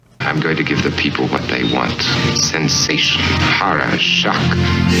I'm going to give the people what they want. Sensation, horror, shock.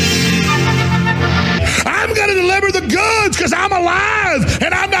 I'm going to deliver the goods because I'm alive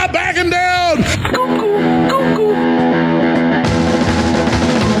and I'm not backing down.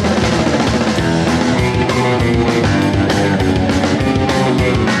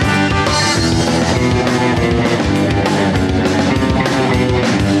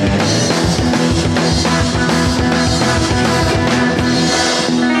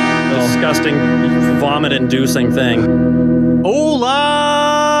 Disgusting, vomit-inducing thing.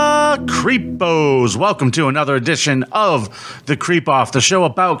 Hola, creepos! Welcome to another edition of The Creep Off, the show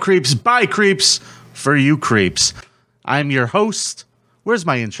about creeps by creeps for you creeps. I'm your host. Where's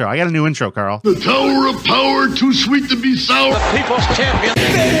my intro? I got a new intro, Carl. The tower of power, too sweet to be sour. The people's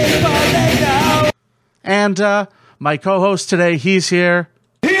champion. And my co-host today, he's here.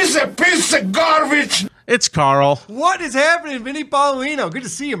 He's a piece of garbage. It's Carl. What is happening, Vinny Paulino? Good to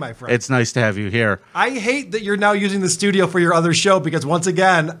see you, my friend. It's nice to have you here. I hate that you're now using the studio for your other show because, once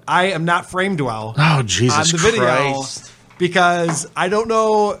again, I am not framed well Oh, Jesus on the video Christ. because I don't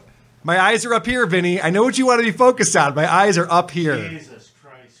know. My eyes are up here, Vinny. I know what you want to be focused on. My eyes are up here. Jesus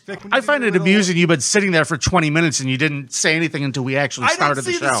Christ. Vic, I find it amusing you've been sitting there for 20 minutes and you didn't say anything until we actually I started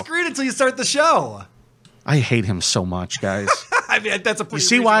don't see the show. the screen until you start the show. I hate him so much, guys. I mean, that's a pretty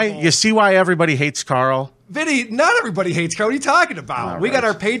You see why everybody hates Carl? Vinny, not everybody hates Carl. What are you talking about? All We got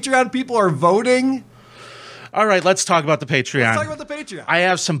right. our Patreon. People are voting. All right, let's talk about the Patreon. Let's talk about the Patreon. I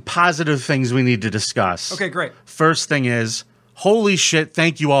have some positive things we need to discuss. Okay, great. First thing is, holy shit,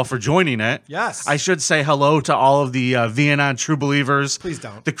 thank you all for joining it. Yes. I should say hello to all of the Vietnam True Believers. Please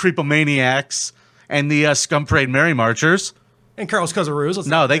don't. The Creepomaniacs and the Scum Parade Merry Marchers. And Carl's Cousaroos.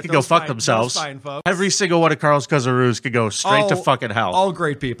 No, they could go fuck themselves. Fine, folks. Every single one of Carl's Cousaroos could go straight to All- fucking hell. All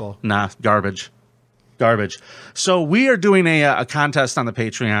great people. Nah, garbage. So we are doing a contest on the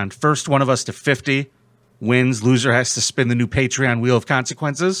Patreon. First one of us to 50 wins. Loser has to spin the new Patreon Wheel of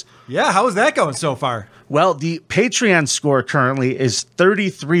Consequences. Yeah, how is that going so far? Well, the Patreon score currently is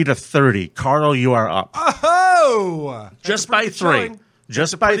 33 to 30. Carl, you are up. Oh! Just by three.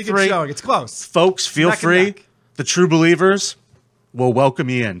 Just by Pretty good three. showing. It's close. Folks, feel Neck and free. neck. The True Believers will welcome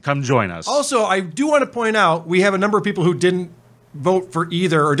you in. Come join us. Also, I do want to point out we have a number of people who didn't vote for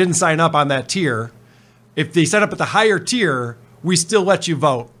either or didn't sign up on that tier. If they sign up at the higher tier, we still let you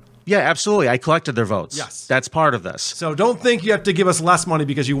vote. Yeah, absolutely. I collected their votes. Yes. That's part of this. So don't think you have to give us less money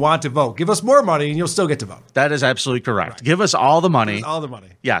because you want to vote. Give us more money and you'll still get to vote. That is absolutely correct. Give us all the money. All the money.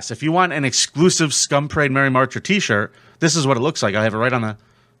 Yes, if you want an exclusive Scum Parade Merry Marcher t-shirt, this is what it looks like. I have it right on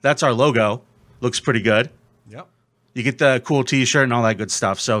that's our logo. Looks pretty good. Yep. You get the cool t-shirt and all that good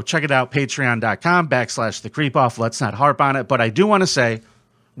stuff. So check it out, patreon.com/thecreepoff. Let's not harp on it. But I do want to say,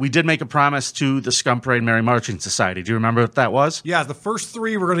 we did make a promise to the Scum Parade Merry Marching Society. Do you remember what that was? Yeah, the first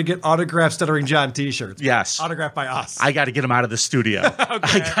three we're going to get autographed Stuttering John t-shirts. Yes. Autographed by us. I got to get him out of the studio.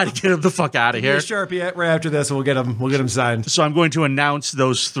 I got to get him the fuck out of Give me here. a Sharpie right after this and we'll get them signed. So I'm going to announce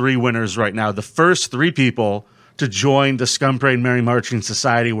those three winners right now. The first three people to join the Scum Parade Merry Marching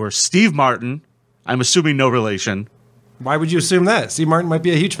Society were Steve Martin. I'm assuming no relation. Why would you assume that? Steve Martin might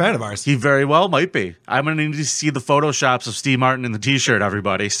be a huge fan of ours. He very well might be. I'm going to need to see the photoshops of Steve Martin in the t-shirt,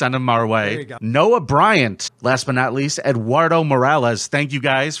 everybody. Send them our way. There you go. Noah Bryant. Last but not least, Eduardo Morales. Thank you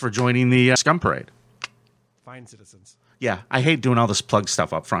guys for joining the Scum Parade. Fine citizens. Yeah, I hate doing all this plug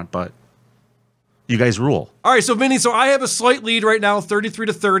stuff up front, but you guys rule. All right, so Vinny, I have a slight lead right now, 33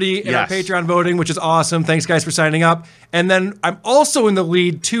 to 30 in our Yes. Patreon voting, which is awesome. Thanks, guys, for signing up. And then I'm also in the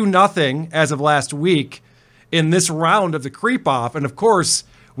lead 2-0 as of last week in this round of the Creep Off. And of course,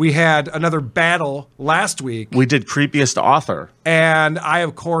 we had another battle last week. We did creepiest author. And I,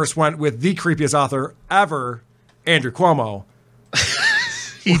 of course, went with the creepiest author ever, Andrew Cuomo.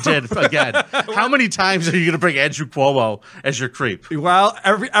 He did again. How many times are you going to bring Andrew Cuomo as your creep? Well,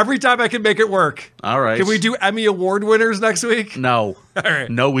 every time I can make it work. All right. Can we do Emmy Award winners next week? No. All right.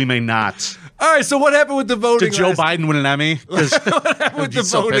 No, we may not. All right, so what happened with the voting Did Joe last Biden win an Emmy? What happened with the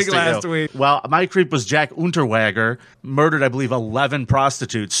voting last week? Well, my creep was Jack Unterweger, murdered, I believe, 11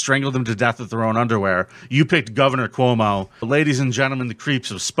 prostitutes, strangled them to death with their own underwear. You picked Governor Cuomo. Ladies and gentlemen, the creeps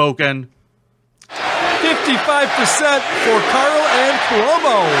have spoken. 55% for Carl and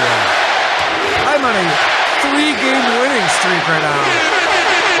Cuomo. I'm on a 3-game winning streak right now.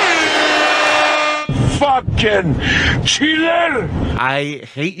 Fucking chiller. I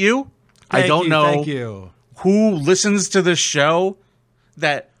hate you. I Thank don't you, know Thank you. who listens to this show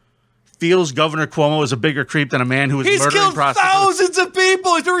that feels Governor Cuomo is a bigger creep than a man who is He's murdering killed prostitutes. thousands of people.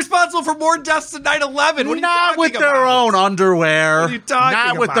 people. He's been responsible for more deaths than 9/11. What are you Not talking with their about? own underwear. What are you talking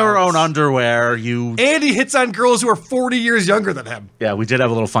Not with their about? own underwear. And he hits on girls who are 40 years younger than him. Yeah, we did have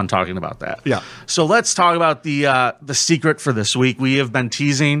a little fun talking about that. Yeah. So let's talk about the secret for this week. We have been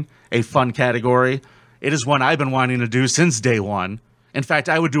teasing a fun category. It is one I've been wanting to do since day one. In fact,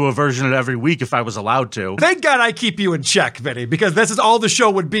 I would do a version of it every week if I was allowed to. Thank God I keep you in check, Vinny, because this is all the show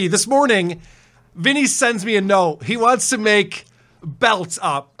would be. This morning, Vinny sends me a note. He wants to make belts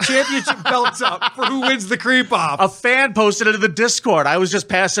up, championship belts up for who wins the creep off. A fan posted it in the Discord. I was just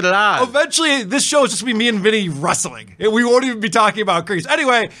passing it on. Eventually, this show is just going to be me and Vinny wrestling. We won't even be talking about creeps.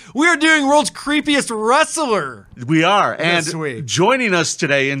 Anyway, we are doing world's creepiest wrestler. We are. And This week. joining us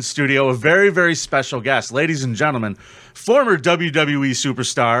today in studio, a very, very special guest. Ladies and gentlemen, former WWE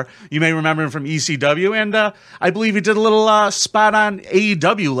superstar. You may remember him from ECW. And I believe he did a little spot on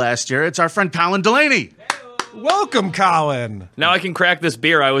AEW last year. It's our friend Colin Delaney. Welcome, Colin. Now I can crack this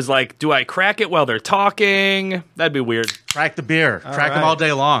beer. I was like, do I crack it while they're talking? That'd be weird. Crack the beer. Crack them right. all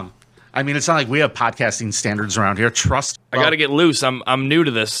day long. I mean, it's not like we have podcasting standards around here. Trust. I got to get loose. I'm new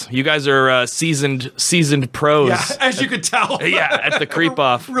to this. You guys are seasoned pros. Yeah, as you could tell. Yeah, at the creep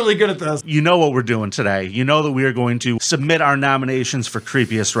off. Really good at this. You know what we're doing today. You know that we are going to submit our nominations for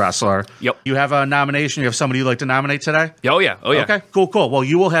Creepiest Wrestler. Yep. You have a nomination? You have somebody you'd like to nominate today? Oh yeah. Okay, cool. Well,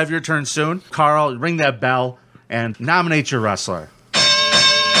 you will have your turn soon. Carl, ring that bell and nominate your wrestler.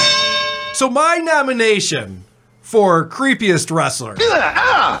 So my nomination for creepiest wrestler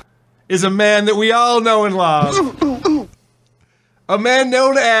is a man that we all know and love. A man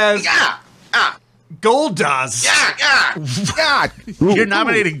known as Goldust. You're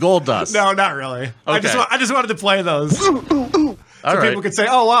nominating Goldust. No, not really. I just wanted to play those. So All right. people could say,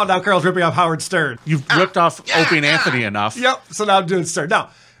 oh, wow, now Carl's ripping off Howard Stern. You've ripped off Opie and Anthony enough. Yep, so now I'm doing Stern. Now,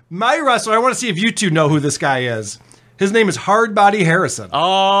 my wrestler, I want to see if you two know who this guy is. His name is Hardbody Harrison. Oh,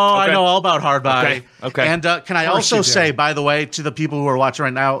 I Okay. know all about Hardbody. Okay. And can I course also you do. say, by the way, to the people who are watching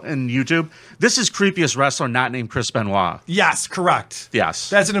right now in YouTube, this is Creepiest Wrestler not named Chris Benoit. Yes, correct. Yes.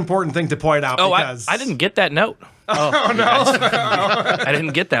 That's an important thing to point out Oh, because... I didn't get that note. Oh, no. I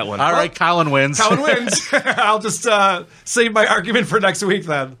didn't get that one. All right, Colin wins. Colin wins. I'll just save my argument for next week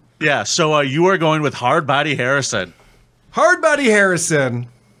then. Yeah, so you are going with Hardbody Harrison. Hardbody Harrison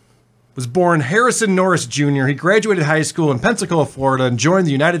was born Harrison Norris Jr. He graduated high school in Pensacola, Florida, and joined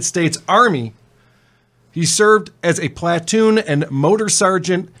the United States Army. He served as a platoon and motor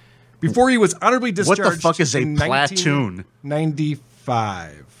sergeant before he was honorably discharged. What the fuck is a in platoon?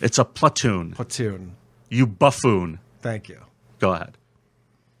 1995. It's a platoon. Platoon. You buffoon. Thank you. Go ahead.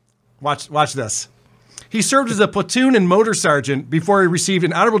 Watch this. He served as a platoon and motor sergeant before he received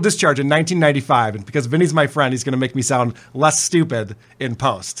an honorable discharge in 1995. And because Vinny's my friend, he's going to make me sound less stupid in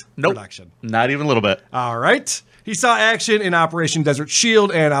post-production. Nope. Not even a little bit. All right. He saw action in Operation Desert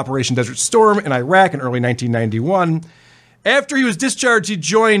Shield and Operation Desert Storm in Iraq in early 1991. After he was discharged, he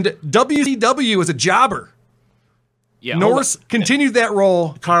joined WCW as a jobber. Yeah, Norris continued that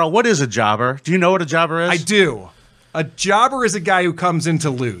role. Carl, what is a jobber? Do you know what a jobber is? I do. A jobber is a guy who comes in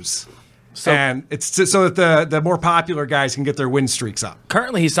to lose. And it's so that the more popular guys can get their win streaks up.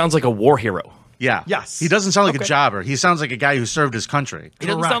 Currently, he sounds like a war hero. Yeah. Yes. He doesn't sound like a Okay. jobber. He sounds like a guy who served his country. He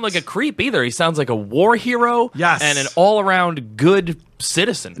doesn't Correct. sound like a creep either. He sounds like a war hero. Yes. And an all-around good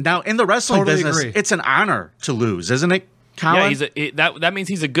citizen. Now, in the wrestling Totally business, agree. it's an honor to lose, isn't it, Colin? Yeah, that means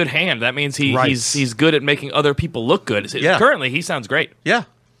he's a good hand. That means Right. he's good at making other people look good. Yeah. Currently, he sounds great. Yeah.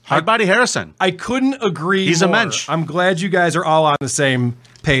 Hardbody Harrison. I couldn't agree He's a more. mensch. I'm glad you guys are all on the same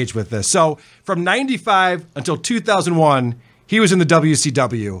page with this. So from 95 until 2001, he was in the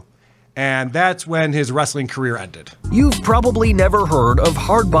WCW. And that's when his wrestling career ended. You've probably never heard of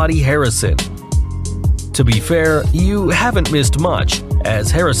Hardbody Harrison. To be fair, you haven't missed much,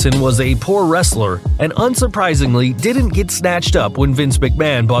 as Harrison was a poor wrestler and unsurprisingly didn't get snatched up when Vince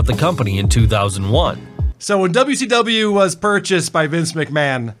McMahon bought the company in 2001. So when WCW was purchased by Vince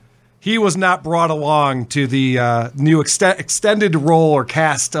McMahon, he was not brought along to the new extended role or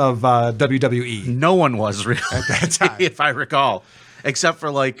cast of WWE. No one was really At that time. if I recall, except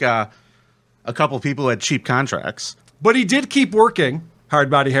for like a couple people who had cheap contracts. But he did keep working,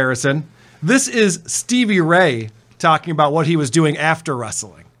 Hardbody Harrison. This is Stevie Ray talking about what he was doing after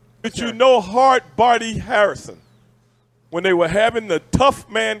wrestling. Did you know Hardbody Harrison when they were having the Tough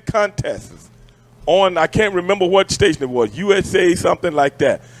Man contests on, I can't remember what station it was, USA, something like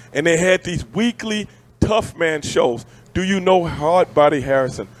that. And they had these weekly Tough Man shows. Do you know Hardbody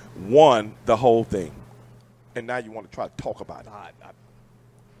Harrison won the whole thing? And now you want to try to talk about it.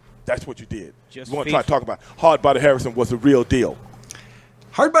 That's what you did. You want to try to talk about Hardbody Harrison was the real deal.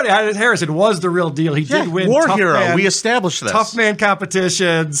 Hardbody Harrison was the real deal. He did win war tough hero. man- We established this. tough man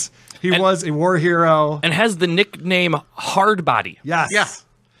competitions. He was a war hero. And has the nickname Hardbody. Yes. Yeah.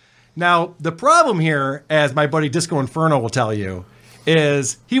 Now, the problem here, as my buddy Disco Inferno will tell you,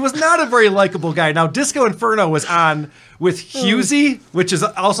 is he was not a very likable guy. Now, Disco Inferno was on with Husey, which is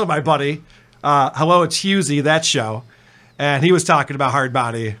also my buddy. Hello, it's Husey, that show. And he was talking about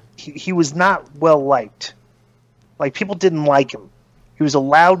Hardbody. He was not well liked. Like, people didn't like him. He was a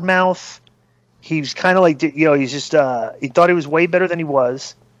loudmouth. He was kind of like, he's just, he thought he was way better than he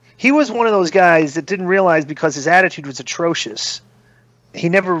was. He was one of those guys that didn't realize because his attitude was atrocious, he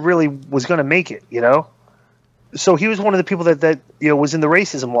never really was going to make it, So he was one of the people that was in the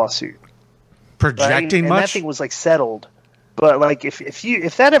racism lawsuit. Projecting and much? that thing was like settled. But like if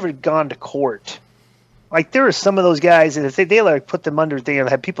that ever had gone to court, like there are some of those guys that if they like put them under, they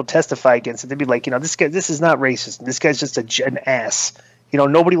have people testify against it. They'd be like, this guy, this is not racist. This guy's just an ass.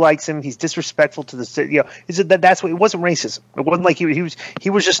 Nobody likes him. He's disrespectful to the that's what it wasn't racism. It wasn't like he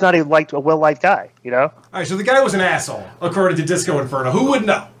was just not a well-liked guy. All right, so the guy was an asshole, according to Disco Inferno. Who would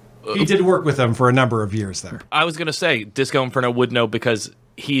know? He did work with him for a number of years there. I was going to say, Disco Inferno would know because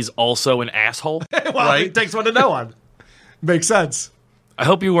he's also an asshole. Well, it takes one to know one. Makes sense. I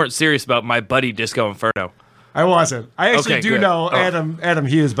hope you weren't serious about my buddy Disco Inferno. I wasn't. I actually Okay, do good. know Adam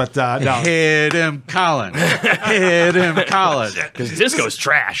Hughes, but no. Hit him, Colin. Hit him, Colin. Because Disco's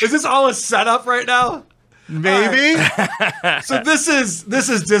trash. Is this all a setup right now? Maybe. So this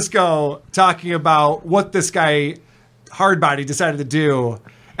is Disco talking about what this guy Hardbody decided to do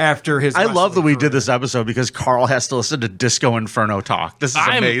after his. I love that we wrestling did this episode because Carl has to listen to Disco Inferno talk. This is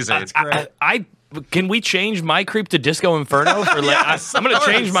amazing. Can we change my creep to Disco Inferno for later? Yes, I'm going of to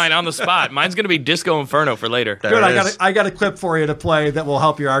change course. mine on the spot. Mine's going to be Disco Inferno for later. There Good, it is. I got a clip for you to play that will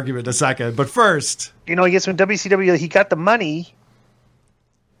help your argument in a second. But first, I guess when WCW he got the money,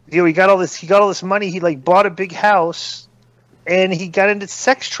 he got all this money. He like bought a big house, and he got into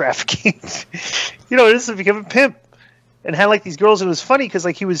sex trafficking. This is become a pimp, and had like these girls. It was funny because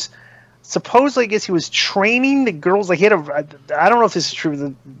like he was supposedly, I guess he was training the girls. Like he had I don't know if this is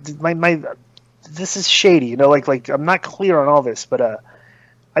true. This is shady. Like I'm not clear on all this, but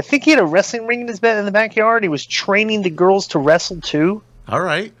I think he had a wrestling ring in the backyard. He was training the girls to wrestle too. All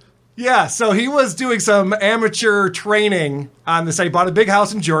right. yeah, so he was doing some amateur training on this. He bought a big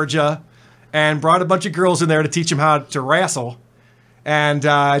house in Georgia and brought a bunch of girls in there to teach him how to wrestle. And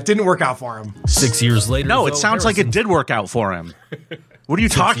it didn't work out for him. 6 years later, No, it though, sounds like it Harrison- did work out for him. What are you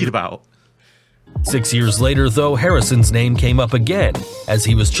talking about? 6 years later, though, Harrison's name came up again, as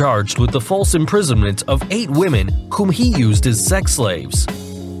he was charged with the false imprisonment of 8 women whom he used as sex slaves.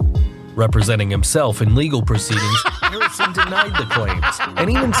 Representing himself in legal proceedings, Harrison denied the claims, and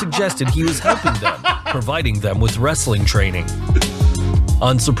even suggested he was helping them, providing them with wrestling training.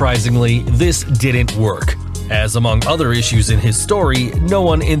 Unsurprisingly, this didn't work, as among other issues in his story, no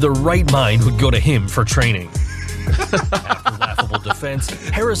one in the right mind would go to him for training. After laughable defense,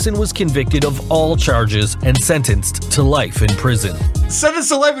 Harrison was convicted of all charges and sentenced to life in prison. Sentenced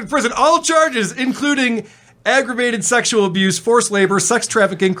to life in prison. All charges, including aggravated sexual abuse, forced labor, sex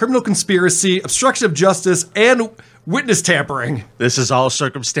trafficking, criminal conspiracy, obstruction of justice, and witness tampering. This is all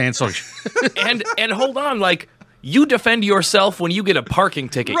circumstantial. And hold on, like, you defend yourself when you get a parking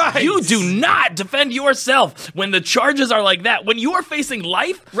ticket. Right. You do not defend yourself when the charges are like that. When you are facing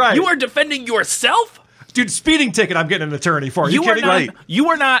life, Right. you are defending yourself? Dude, speeding ticket, I'm getting an attorney for. You are kidding not. me? You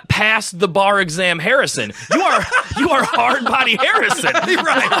are not past the bar exam, Harrison. You are hard body Harrison.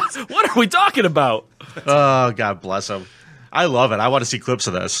 Right. What are we talking about? Oh, God bless him. I love it. I want to see clips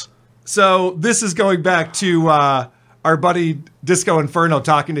of this. So this is going back to our buddy Disco Inferno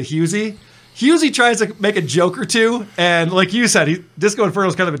talking to Husey. Husey tries to make a joke or two, and like you said, Disco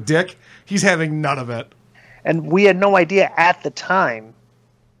Inferno's kind of a dick. He's having none of it. And we had no idea at the time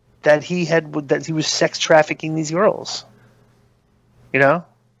that he was sex trafficking these girls. He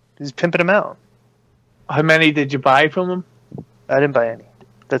was pimping them out. How many did you buy from him? I didn't buy any.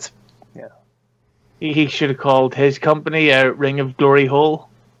 That's He should have called his company a Ring of Glory Hole.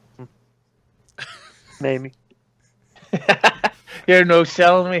 maybe. You're no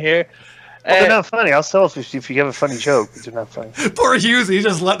selling me here. Well, they're not funny. I'll sell it if you have a funny joke, but they're not funny. Poor Husey,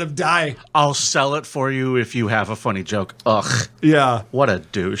 just letting him die. I'll sell it for you if you have a funny joke. Ugh. Yeah. What a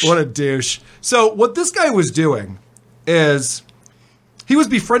douche. What a douche. So what this guy was doing is he was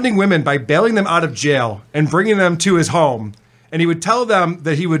befriending women by bailing them out of jail and bringing them to his home. And he would tell them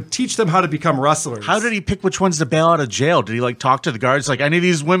that he would teach them how to become wrestlers. How did he pick which ones to bail out of jail? Did he talk to the guards like, any of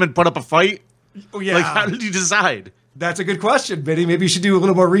these women put up a fight? Oh, yeah. How did he decide? That's a good question, Vinny. Maybe you should do a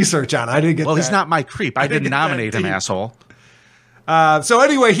little more research on it. I didn't get Well, that. he's not my creep. I didn't get that nominate him, deep. asshole. So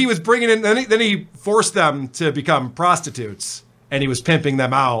anyway, he was bringing in, then he forced them to become prostitutes, and he was pimping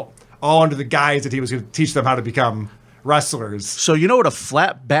them out, all under the guise that he was going to teach them how to become wrestlers. So you know what a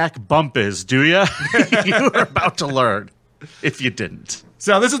flat back bump is, do you? You were about to learn if you didn't.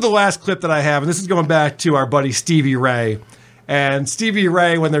 So this is the last clip that I have, and this is going back to our buddy Stevie Ray. And Stevie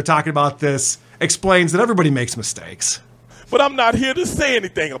Ray, when they're talking about this, explains that everybody makes mistakes. But I'm not here to say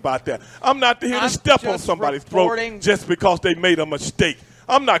anything about that. I'm not here to step on somebody's throat just because they made a mistake.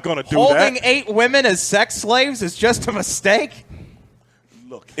 I'm not going to do that. Holding 8 women as sex slaves is just a mistake?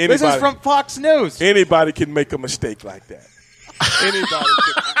 Look, this is from Fox News. Anybody can make a mistake like that. Anybody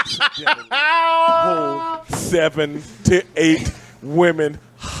can accidentally hold 7 to 8 women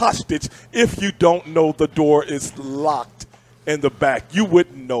hostage if you don't know the door is locked in the back. You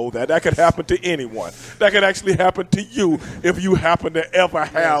wouldn't know that. That could happen to anyone. That could actually happen to you if you happen to ever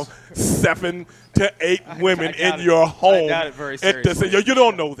have 7 to 8 women in your home. I doubt it very seriously. You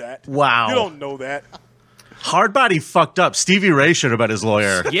don't know that. Wow. You don't know that. Hardbody fucked up. Stevie Ray should have been his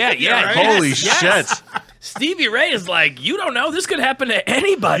lawyer. Yeah. Holy shit. Stevie Ray is like, you don't know. This could happen to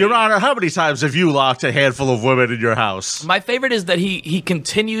anybody. Your Honor, how many times have you locked a handful of women in your house? My favorite is that he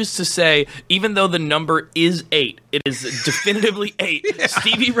continues to say, even though the number is 8, it is definitively 8. Yeah.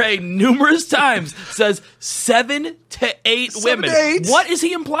 Stevie Ray numerous times says 7 to 8 women. 8. What is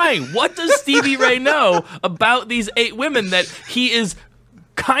he implying? What does Stevie Ray know about these 8 women that he is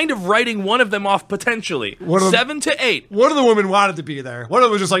kind of writing one of them off potentially? 7 to 8. One of the women wanted to be there. One of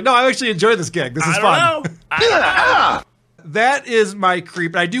them was just like, no, I actually enjoyed this gig. This is fun. I don't know. That is my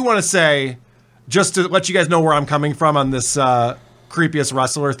creep. And I do want to say, just to let you guys know where I'm coming from on this creepiest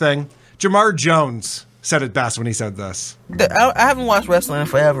wrestler thing, Jamar Jones said it best when he said this. I haven't watched wrestling in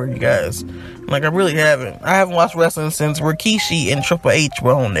forever, you guys. Like, I really haven't. I haven't watched wrestling since Rikishi and Triple H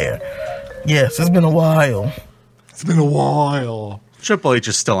were on there. Yes, it's been a while. It's been a while. Triple H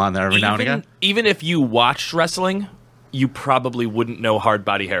is still on there every now and again. Even if you watched wrestling, you probably wouldn't know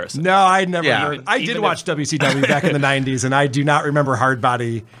Hardbody Harrison. No, I never heard. I did watch WCW back in the 90s, and I do not remember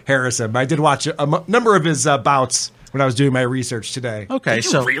Hardbody Harrison. But I did watch a number of his bouts when I was doing my research today. Okay, Did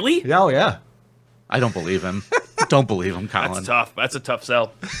you really? Oh, yeah. I don't believe him. Don't believe him, Colin. That's tough. That's a tough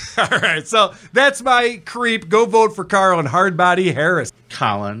sell. All right, so that's my creep. Go vote for Carl and Hardbody Harris.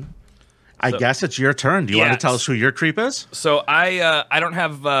 Colin, I guess it's your turn. Do you want to tell us who your creep is? So I don't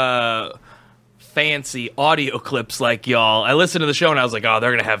have fancy audio clips like y'all. I listened to the show and I was like, oh,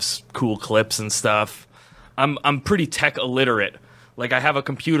 they're gonna have cool clips and stuff. I'm pretty tech illiterate. Like, I have a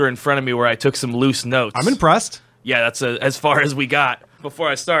computer in front of me where I took some loose notes. I'm impressed. Yeah, that's as far as we got. Before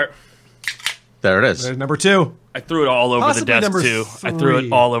I start, there it is. There's number 2. I threw it all over Possibly the desk number too. 3. I threw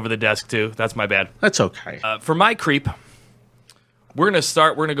it all over the desk too. That's my bad. That's okay. For my creep, we're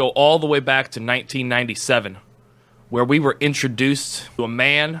gonna go all the way back to 1997, where we were introduced to a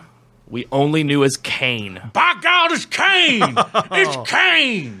man we only knew as Kane. By God, it's Kane! It's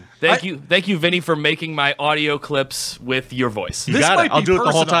Kane! Thank you, Vinny, for making my audio clips with your voice. You got it. I'll do it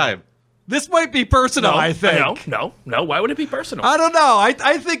the whole time. This might be personal, I think. No. Why would it be personal? I don't know.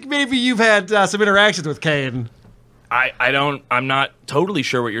 I think maybe you've had some interactions with Kane. I'm not totally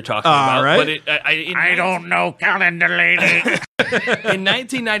sure what you're talking about. Right. But I don't know, calendar lady. In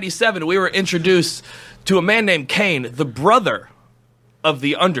 1997, we were introduced to a man named Kane, the brother of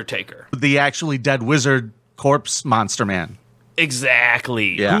The Undertaker. The actually dead wizard corpse monster man.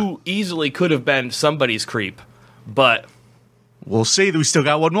 Exactly. Yeah. Who easily could have been somebody's creep, but we'll see. We still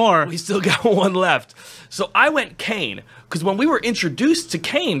got one more. We still got one left. So I went Kane, because when we were introduced to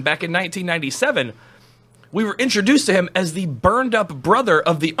Kane back in 1997, we were introduced to him as the burned-up brother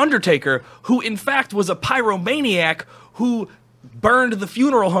of The Undertaker, who in fact was a pyromaniac who burned the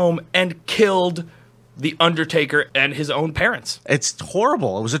funeral home and killed The Undertaker and his own parents. It's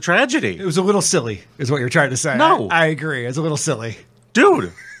horrible. It was a tragedy. It was a little silly, is what you're trying to say. No. I agree. It's a little silly.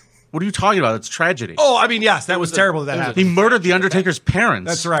 Dude, what are you talking about? It's tragedy. Oh, I mean, yes, that was terrible that happened. He murdered The Undertaker's parents.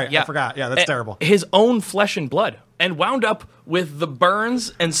 That's right. Yeah. I forgot. Yeah, that's terrible. His own flesh and blood, and wound up with the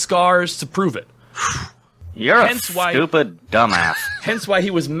burns and scars to prove it. You're a stupid dumbass. Hence why he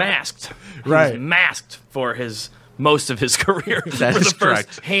was masked. Right. He was masked for most of his career. That for is the first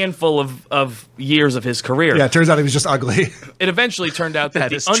correct. handful of years of his career. Yeah, it turns out he was just ugly. It eventually turned out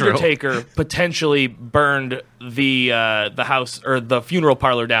that is The true. Undertaker potentially burned the house or the funeral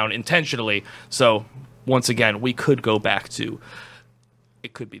parlor down intentionally. So once again, we could go back to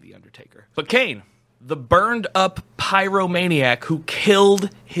it could be The Undertaker. But Kane, the burned up pyromaniac who killed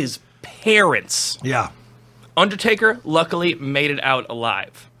his parents. Yeah. Undertaker luckily made it out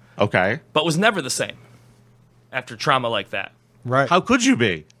alive, Okay. but was never the same after trauma like that. Right. How could you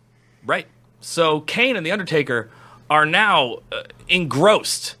be? Right. So Kane and The Undertaker are now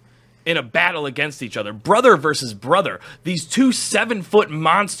engrossed in a battle against each other. Brother versus brother. These two 7-foot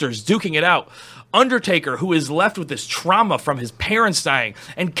monsters duking it out. Undertaker, who is left with this trauma from his parents dying,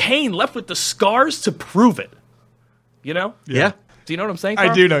 and Kane left with the scars to prove it. You know? Yeah. Do you know what I'm saying,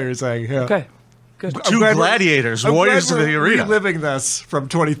 Carl? I do know what you're saying. Yeah. Okay. Good. Two gladiators, warriors of the arena. Reliving this from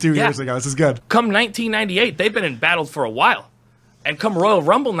 22 years ago. This is good. Come 1998, they've been in battle for a while. And come Royal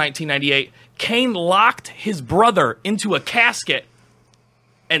Rumble 1998, Kane locked his brother into a casket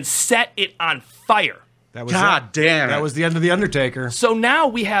and set it on fire. That was God damn it. That was the end of The Undertaker. So now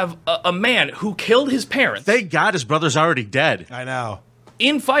we have a man who killed his parents. Thank God his brother's already dead. I know.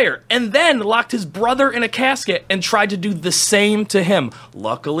 In fire, and then locked his brother in a casket and tried to do the same to him.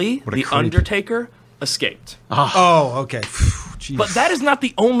 Luckily, the creep. Undertaker escaped. Oh, okay. But that is not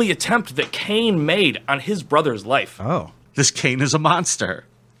the only attempt that Kane made on his brother's life. Oh. This Kane is a monster.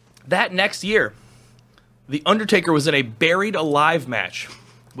 That next year, the Undertaker was in a buried alive match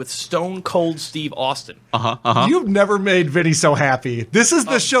with Stone Cold Steve Austin. You've never made Vinny so happy. This is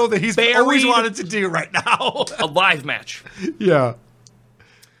the show that he's buried always wanted to do right now. A live match. Yeah.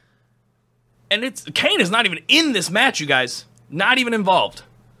 And Kane is not even in this match, you guys. Not even involved.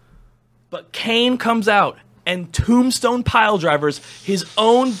 But Kane comes out and tombstone pile drivers his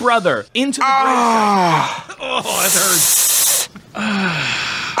own brother into the gravesite. Oh, that hurts.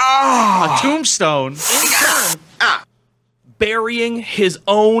 A tombstone. In turn, burying his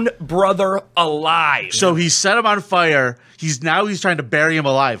own brother alive. So he set him on fire. He's trying to bury him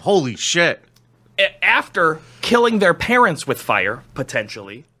alive. Holy shit. After killing their parents with fire,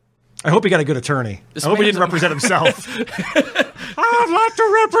 potentially. I hope he got a good attorney. I hope he didn't represent himself. I'd like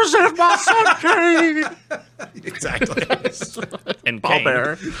to represent my son, Kane. Exactly. And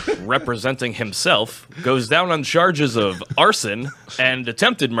Kane, representing himself, goes down on charges of arson and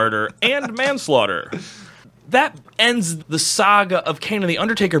attempted murder and manslaughter. That ends the saga of Kane and The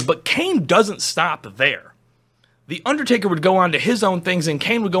Undertaker, but Kane doesn't stop there. The Undertaker would go on to his own things and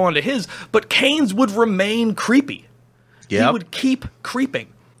Kane would go on to his, but Kane's would remain creepy. Yep. He would keep creeping.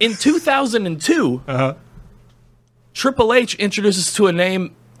 In 2002, Triple H introduces to a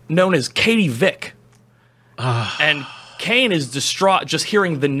name known as Katie Vick. And Kane is distraught just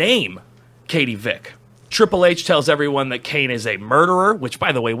hearing the name Katie Vick. Triple H tells everyone that Kane is a murderer, which,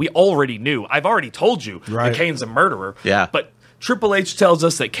 by the way, we already knew. I've already told you that Kane's a murderer. Yeah. But Triple H tells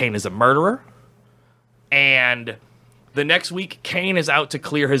us that Kane is a murderer. And the next week, Kane is out to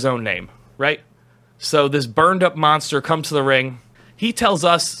clear his own name, right? So this burned up monster comes to the ring. He tells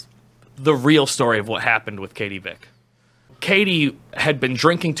us the real story of what happened with Katie Vick. Katie had been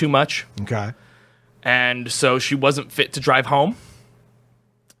drinking too much. Okay. And so she wasn't fit to drive home.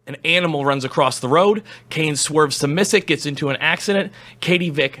 An animal runs across the road. Kane swerves to miss it, gets into an accident.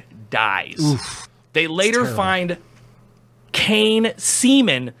 Katie Vick dies. Oof. They later find Kane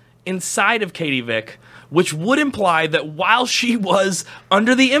semen inside of Katie Vick, which would imply that while she was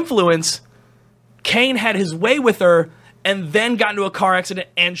under the influence, Kane had his way with her and then got into a car accident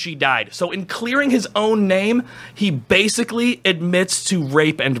and she died. So in clearing his own name, he basically admits to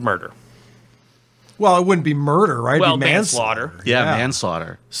rape and murder. Well, it wouldn't be murder, right? Well, It'd be manslaughter. Yeah,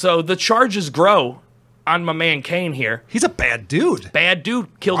 manslaughter. So the charges grow on my man Kane here. He's a bad dude. Bad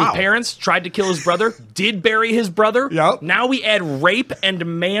dude. Killed his parents, tried to kill his brother, did bury his brother. Yep. Now we add rape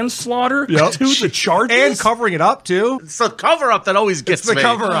and manslaughter to the charges. And covering it up, too. It's the cover-up that always gets It's the me.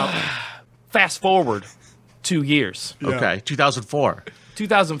 cover-up. Fast forward 2 years. Okay, 2004.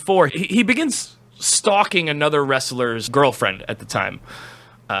 2004. He begins stalking another wrestler's girlfriend at the time,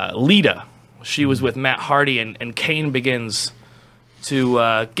 Lita. She was with Matt Hardy, and Kane begins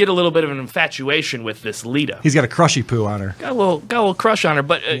to get a little bit of an infatuation with this Lita. He's got a crushy poo on her. Got a little crush on her,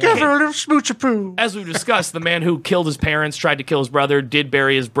 but Give her a little smooch of poo. as we've discussed, the man who killed his parents, tried to kill his brother, did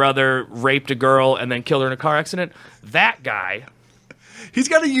bury his brother, raped a girl, and then killed her in a car accident. That guy. He's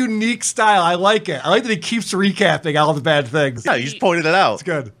got a unique style. I like it. I like that he keeps recapping all the bad things. Yeah, you just pointed it out. It's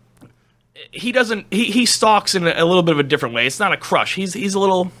good. He doesn't. He stalks in a little bit of a different way. It's not a crush. He's a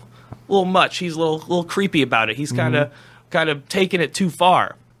little much. He's a little creepy about it. He's kind of taking it too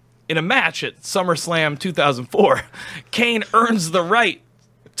far. In a match at SummerSlam 2004, Kane earns the right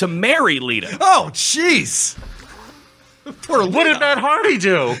to marry Lita. Oh, jeez. What did Matt Hardy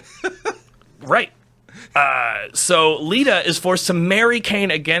do? Right. So Lita is forced to marry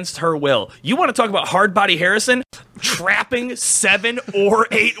Kane against her will. You want to talk about hard body Harrison? Trapping 7 or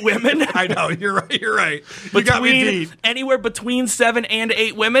 8 women? I know, you're right. You got me beat. Anywhere between 7 and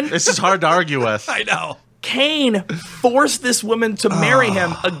 8 women? This is hard to argue with. I know. Kane forced this woman to marry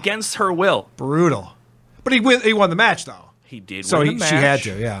him against her will. Brutal. But he won the match, though. He did so win the match. She had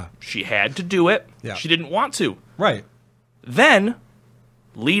to, yeah. She had to do it. Yeah. She didn't want to. Right. Then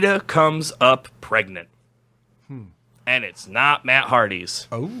Lita comes up pregnant. And it's not Matt Hardy's.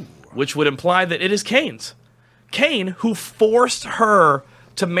 Oh. Which would imply that it is Kane's. Kane, who forced her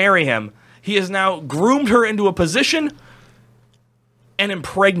to marry him, he has now groomed her into a position and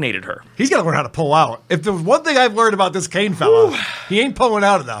impregnated her. He's got to learn how to pull out. If there's one thing I've learned about this Kane fella, he ain't pulling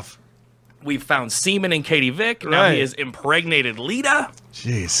out enough. We've found semen in Katie Vick. Now he has impregnated Lita.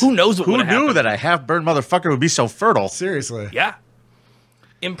 Jeez. Who knows what would happen? Who knew that a half-burned motherfucker would be so fertile? Seriously. Yeah.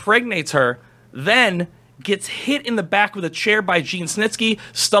 Impregnates her, then gets hit in the back with a chair by Gene Snitsky,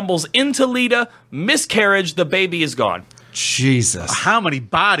 stumbles into Lita, miscarriage, the baby is gone. Jesus. How many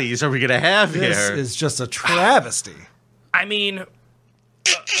bodies are we going to have here? This is just a travesty. I mean,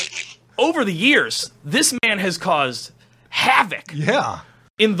 over the years, this man has caused havoc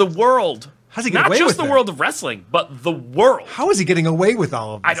in the world. How's he get Not away just with the it? world of wrestling, but the world. How is he getting away with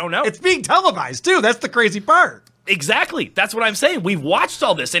all of this? I don't know. It's being televised, too. That's the crazy part. Exactly. That's what I'm saying. We've watched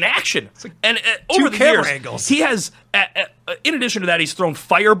all this in action. And two over the camera years, angles. he has, in addition to that, he's thrown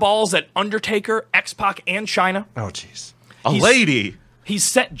fireballs at Undertaker, X-Pac, and China. Oh, jeez. Lady. He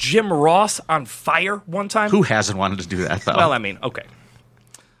set Jim Ross on fire one time. Who hasn't wanted to do that, though? Well, I mean, okay.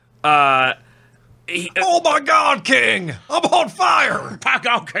 Oh, my God, King. I'm on fire.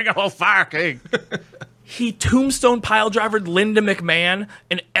 King, I'm on fire, King. He tombstone piledrivered Linda McMahon,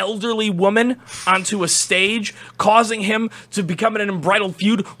 an elderly woman, onto a stage, causing him to become in an embroiled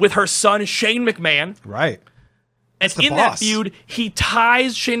feud with her son, Shane McMahon. Right. And the in that boss. feud, he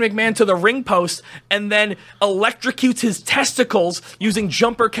ties Shane McMahon to the ring post and then electrocutes his testicles using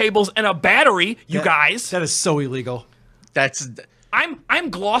jumper cables and a battery, you guys. That is so illegal. I'm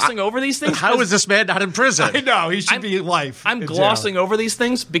glossing over these things. How is this man not in prison? I know. He should be life. I'm in glossing jail. over these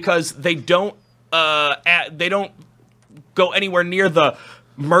things because they don't go anywhere near the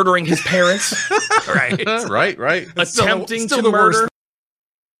murdering his parents. right. Attempting still to the murder worst. his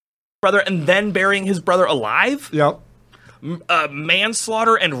brother and then burying his brother alive. Yep.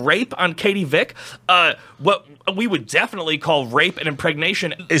 Manslaughter and rape on Katie Vick. What we would definitely call rape and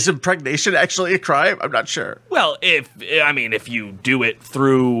impregnation. Is impregnation actually a crime? I'm not sure. Well, if you do it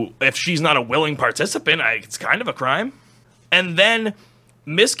if she's not a willing participant, it's kind of a crime. And then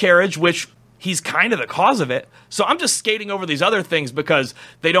miscarriage, which he's kind of the cause of it. So I'm just skating over these other things because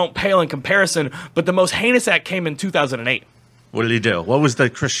they don't pale in comparison. But the most heinous act came in 2008. What did he do? What was the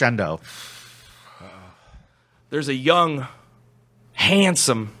crescendo? There's a young,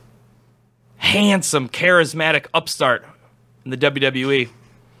 handsome, charismatic upstart in the WWE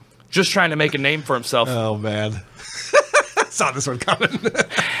just trying to make a name for himself. Oh, man. Saw this one coming.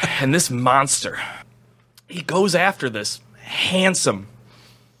 And this monster, he goes after this handsome,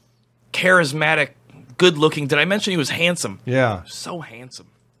 charismatic, good-looking. Did I mention he was handsome? Yeah. So handsome.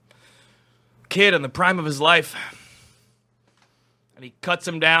 Kid in the prime of his life. And he cuts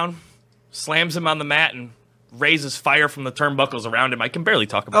him down, slams him on the mat, and raises fire from the turnbuckles around him. I can barely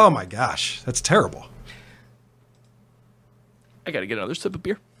talk about it. Oh, my gosh. That's terrible. I got to get another sip of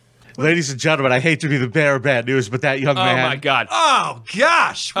beer. Ladies and gentlemen, I hate to be the bearer of bad news, but that young man... Oh, my God. Oh,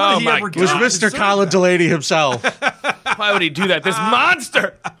 gosh. What did he ever was Mr. Colin Delaney himself. Why would he do that? This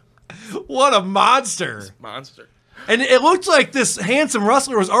monster! What a monster. Monster. And it looked like this handsome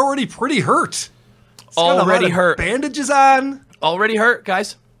wrestler was already pretty hurt. He's got a lot Already of hurt. Bandages on. Already hurt,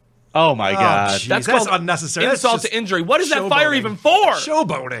 guys. Oh, my God. Geez, That's that's called unnecessary. insult That's to injury. What is that fire showboating. even for?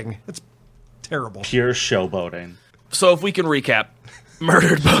 Showboating. It's terrible. Pure showboating. So if we can recap,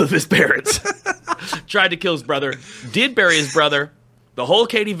 murdered both of his parents, tried to kill his brother, did bury his brother, the whole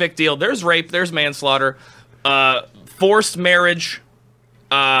Katie Vick deal. There's rape, there's manslaughter, forced marriage,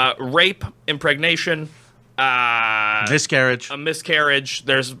 rape, impregnation, Miscarriage. a miscarriage.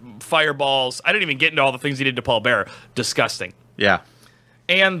 There's fireballs. I didn't even get into all the things he did to Paul Bearer. Disgusting. Yeah.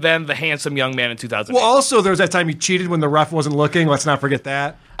 And then the handsome young man in 2008. Well, also, there was that time he cheated when the ref wasn't looking. Let's not forget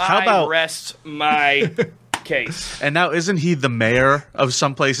that. How about- I rest my case. And now isn't he the mayor of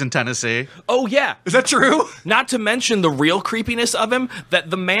someplace in Tennessee? Oh, yeah. Is that true? Not to mention the real creepiness of him,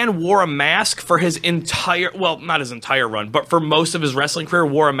 that the man wore a mask for his entire, well, not his entire run, but for most of his wrestling career,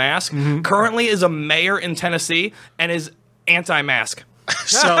 wore a mask. Mm-hmm. Currently is a mayor in Tennessee and is anti-mask.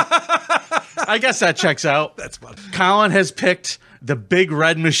 So I guess that checks out. That's fun. Colin has picked the big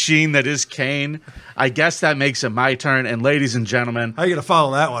red machine that is Kane. I guess that makes it my turn. And ladies and gentlemen, How are you going to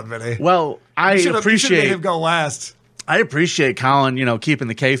follow that one, Vinny? well, I You should've made appreciate him go last. I appreciate Colin, keeping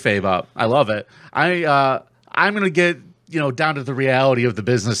the kayfabe up. I love it. I'm going to get, down to the reality of the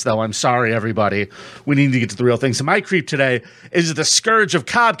business, though. I'm sorry, everybody. We need to get to the real thing. So my creep today is the scourge of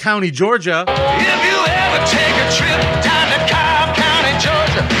Cobb County, Georgia. If you ever take a trip down to Cobb County,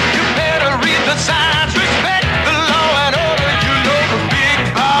 Georgia, you better read the signs, respect the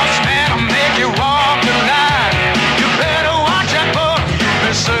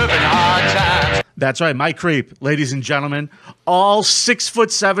That's right, my creep, ladies and gentlemen. All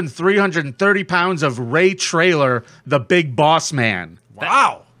 6'7", 330 pounds of Ray Traylor, the big boss man.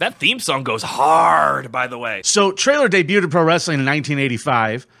 Wow. That theme song goes hard, by the way. So Traylor debuted in pro wrestling in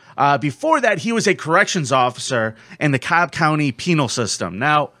 1985. Before that, he was a corrections officer in the Cobb County penal system.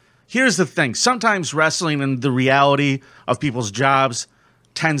 Now, here's the thing. Sometimes wrestling and the reality of people's jobs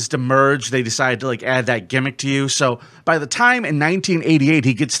tends to merge. They decide to like add that gimmick to you. So by the time in 1988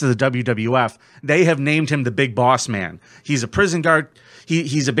 he gets to the WWF, they have named him the Big Boss Man. He's a prison guard.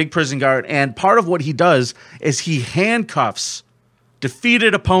 He's a big prison guard. And part of what he does is he handcuffs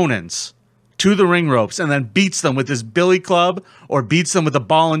defeated opponents to the ring ropes and then beats them with his billy club or beats them with a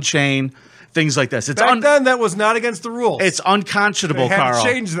ball and chain, things like this. Back then, that was not against the rules. It's unconscionable, They had to Carl.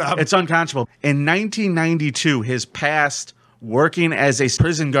 change them. It's unconscionable. In 1992, his past working as a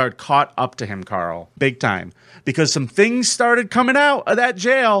prison guard caught up to him, Carl, big time, because some things started coming out of that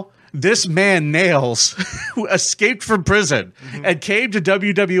jail. This man, Nails, who escaped from prison and came to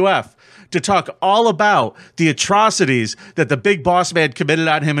WWF to talk all about the atrocities that the Big Boss Man committed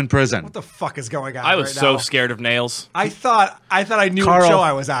on him in prison. What the fuck is going on I was right so now? scared of Nails. I thought I knew what show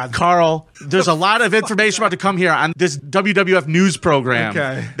I was on. Carl, there's a lot of information about to come here on this WWF news program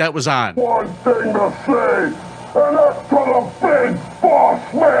that was on. One thing to say, and that's to the Big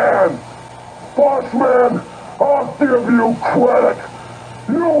Boss Man. Boss Man, I'll give you credit.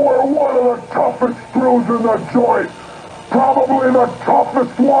 You were one of the toughest screws in the joint. Probably the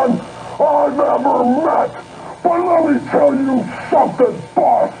toughest one I've ever met. But let me tell you something,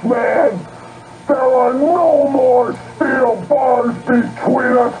 Boss Man. There are no more steel bars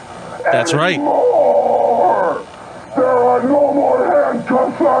between us. That's right. Anymore. There are no more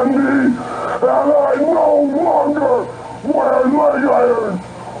handcuffs on me, and I no longer wear leg irons.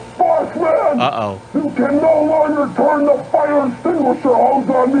 Boss Man, Uh-oh. you can no longer turn the fire extinguisher hose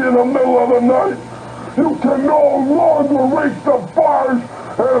on me in the middle of the night. You can no longer reach the bars and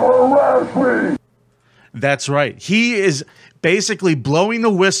harass me. That's right. He is basically blowing the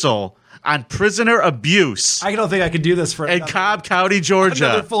whistle on prisoner abuse. I don't think I could do this for in Cobb County, Georgia.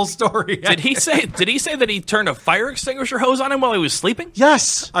 Another full story. Did he say that he turned a fire extinguisher hose on him while he was sleeping?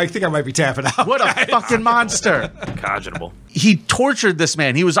 Yes. I think I might be tapping out. What a fucking monster. Cogitable. He tortured this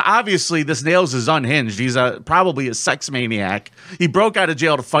man. He was obviously, this Nails is unhinged. He's probably a sex maniac. He broke out of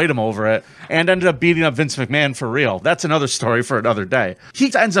jail to fight him over it and ended up beating up Vince McMahon for real. That's another story for another day.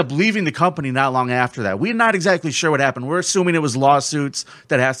 He ends up leaving the company not long after that. We're not exactly sure what happened. We're assuming it was lawsuits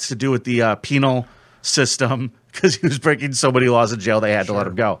that has to do with the penal system because he was breaking so many laws in jail they had to let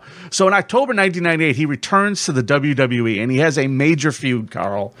him go. So in October 1998, he returns to the WWE and he has a major feud,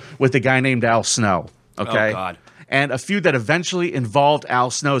 Carl, with a guy named Al Snow. Okay? Oh, God. And a feud that eventually involved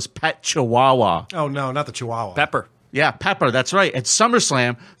Al Snow's pet Chihuahua. Oh, no, not the Chihuahua. Pepper. Yeah, Pepper, that's right. At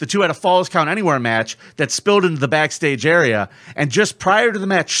SummerSlam, the two had a Falls Count Anywhere match that spilled into the backstage area. And just prior to the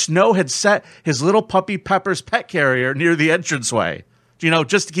match, Snow had set his little puppy Pepper's pet carrier near the entranceway,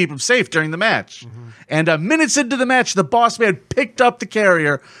 just to keep him safe during the match. And minutes into the match, the Boss Man picked up the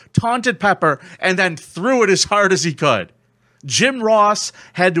carrier, taunted Pepper, and then threw it as hard as he could. Jim Ross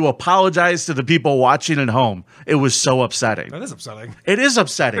had to apologize to the people watching at home. It was so upsetting. That is upsetting. It is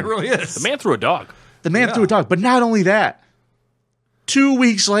upsetting. It really is. The man threw a dog. The man threw a dog. But not only that, 2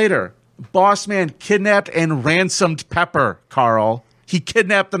 weeks later, Boss Man kidnapped and ransomed Pepper, Carl. He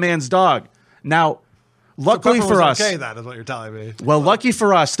kidnapped the man's dog. Now, luckily so Pepper for was us. okay, that is what you're telling me. Well, lucky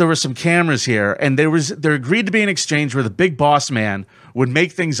for us, there were some cameras here, and there agreed to be an exchange where the Big Boss Man would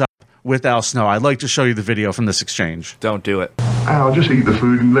make things up with Al Snow. I'd like to show you the video from this exchange. Don't do it. Al, just eat the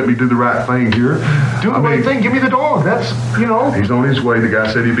food and let me do the right thing here. Do the right thing. Give me the dog. That's, He's on his way. The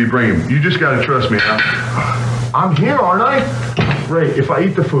guy said he'd be bringing him. You just got to trust me, Al. I'm here, aren't I? Ray, if I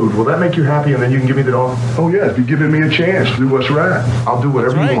eat the food, will that make you happy and then you can give me the dog? Oh, yeah. If you're giving me a chance to do what's right, I'll do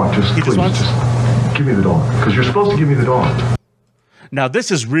whatever you want. Just please, just give me the dog. Because you're supposed to give me the dog. Now,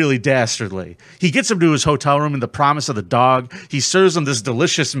 this is really dastardly. He gets him to his hotel room in the promise of the dog. He serves him this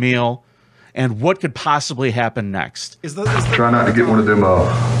delicious meal. And what could possibly happen next? Try not to get one of them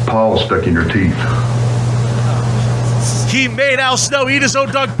paws stuck in your teeth. He made Al Snow eat his own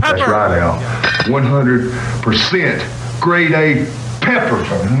dog, Pepper. That's right, Al. 100% grade A pepper.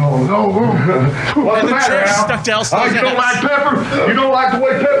 No. What's the matter, Al? Stuck to Al Snow's You don't ass. like pepper? You don't like the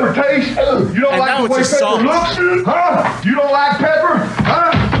way pepper tastes? You don't And like now the way it's pepper a salt. looks? Huh? You don't like pepper?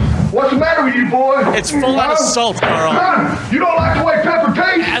 Huh? What's the matter with you, boy? It's full out of salt, Carl. Huh? You don't like the way pepper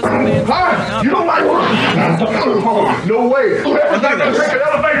tastes? Huh? You don't like No way. Pepper's not going to take an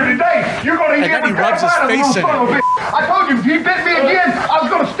elevator today. You're going to And get then he the rubs his crap out of him, face little in son of a bitch. I told you, if he bit me again, I was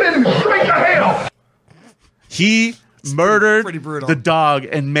going to send him straight to hell. He murdered pretty brutal. the dog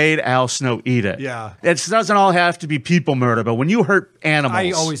and made Al Snow eat it. Yeah. It doesn't all have to be people murder, but when you hurt animals.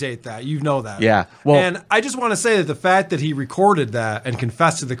 I always ate that. You know that. Yeah. Well, and I just want to say that the fact that he recorded that and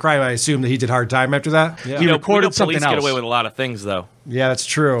confessed to the crime, I assume that he did hard time after that. Yeah. He recorded something police else. Get away with a lot of things, though. Yeah, that's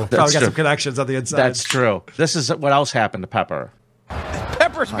true. Probably got some connections on the inside. That's true. This is what else happened to Pepper.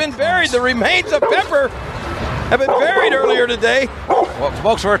 Pepper's been buried. The remains of Pepper have been buried earlier today. Well,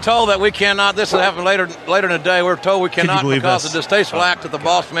 folks, we're told that we cannot. This will happen later in the day. We're told we cannot because of the distasteful act that the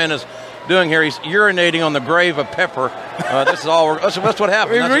boss man is doing here. He's urinating on the grave of Pepper. This is all. That's what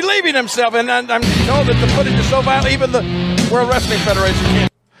happened. He's relieving himself, and I'm told that the footage is so vile, even the World Wrestling Federation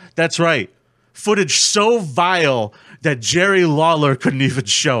can't. That's right. Footage so vile that Jerry Lawler couldn't even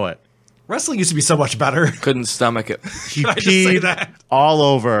show it. Wrestling used to be so much better. Couldn't stomach it. He peed all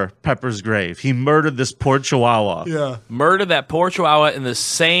over Pepper's grave. He murdered this poor chihuahua. Yeah. Murdered that poor chihuahua in the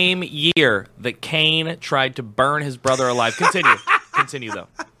same year that Kane tried to burn his brother alive. Continue. Continue, though.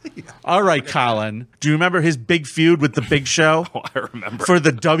 All right, Colin. Do you remember his big feud with the Big Show? Oh, I remember. For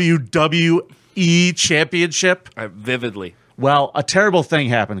the WWE Championship? Vividly. Well, a terrible thing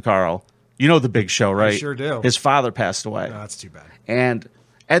happened, Carl. You know the Big Show, right? I sure do. His father passed away. No, that's too bad. And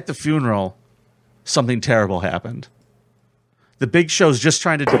at the funeral, something terrible happened. The Big Show's just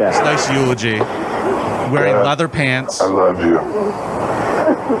trying to do this nice eulogy, wearing leather pants. I love you.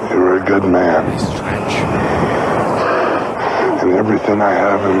 You're a good man. And everything I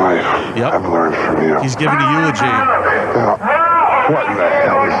have in life, I've learned from you. He's giving a eulogy. Now, what in the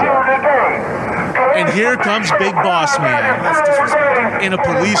hell is that? And here comes Big Boss Man in a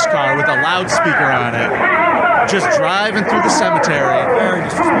police car with a loudspeaker on it, just driving through the cemetery,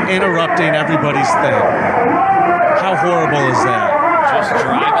 interrupting everybody's thing. How horrible is that? Just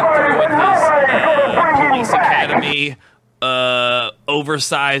driving through with his police academy,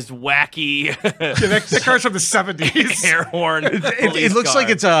 oversized, wacky. The car's from the 70s. Air horn. It looks like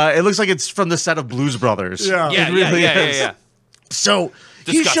it's from the set of Blues Brothers. Yeah, it really is. Yeah. So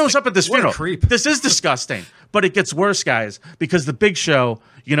Disgusting. he shows up at this funeral. What a creep. This is disgusting, but it gets worse, guys, because the Big Show,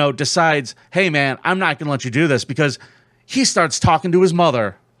 decides, hey man, I'm not going to let you do this, because he starts talking to his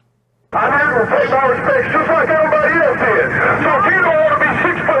mother. I'm here to pay my respects just like everybody else is. So if you don't want to be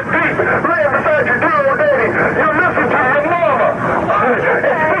 6 foot deep, laying beside your dear old daddy, you listen to your mama. And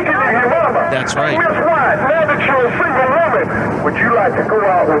speaking to your mama. That's right. Guess what? Now that you're a single woman, would you like to go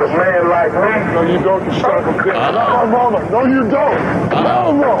out with a man like me? No, you don't, you son of a bitch. No, mama. No, you don't.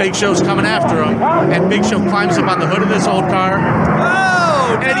 No. Big Show's coming after him, and Big Show climbs up on the hood of this old car.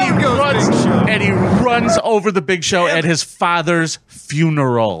 And he runs over the Big Show at his father's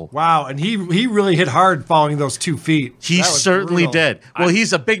funeral. Wow, and he really hit hard following those 2 feet. He certainly did. Well,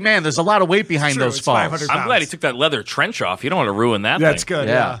 he's a big man. There's a lot of weight behind those falls. I'm glad he took that leather trench off. You don't want to ruin that thing. That's good,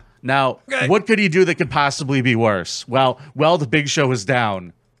 yeah. Now, what could he do that could possibly be worse? Well, the Big Show is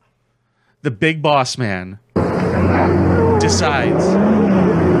down. The Big Boss Man decides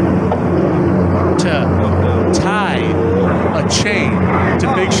to tie a chain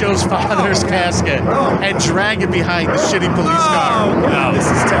to Big Show's father's casket and drag it behind the shitty police car. No, this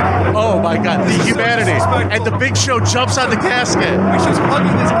is terrible. Oh my God, the humanity! And the Big Show jumps on the casket. Big Show's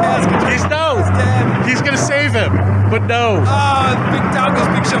hugging his casket. He's gonna save him, but no. Big dog goes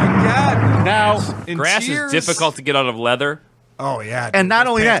Big Show again. Now, grass is difficult to get out of leather. Oh yeah, and not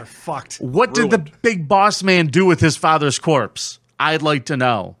only that, fucked. What did the Big Boss Man do with his father's corpse? I'd like to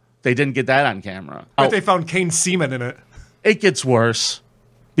know. They didn't get that on camera. But they found Kane's semen in it. It gets worse,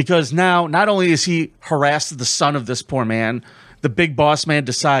 because now not only is he harassed the son of this poor man, the Big Boss Man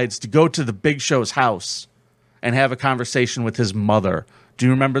decides to go to the Big Show's house and have a conversation with his mother. Do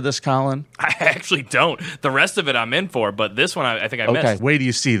you remember this, Colin? I actually don't. The rest of it I'm in for, but this one I think I missed. Okay, wait till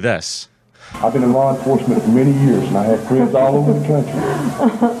you see this. I've been in law enforcement for many years, and I have friends all over the country.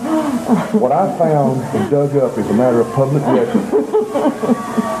 What I found and dug up is a matter of public record.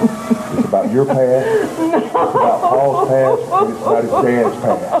 It's about your past, it's about Paul's past, and it's about his dad's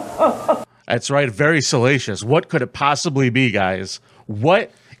past. That's right, very salacious. What could it possibly be, guys?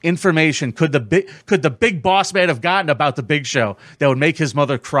 What information could the Big Boss Man have gotten about the Big Show that would make his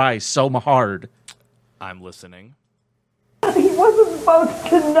mother cry so hard? I'm listening. He wasn't supposed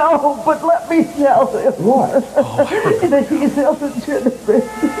to know, but let me tell him. What? That he's illegitimate.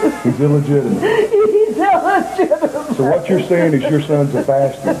 He's illegitimate. He's illegitimate. So what you're saying is your son's a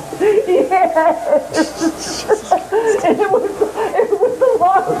bastard. Yes. And it was a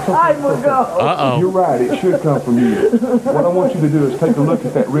long time ago. Uh-oh. You're right. It should come from you. What I want you to do is take a look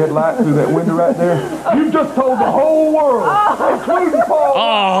at that red light through that window right there. You just told the whole world, including Paul.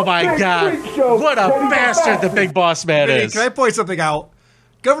 Oh, my God. What a bastard the Big Boss Man is. Can I point something out?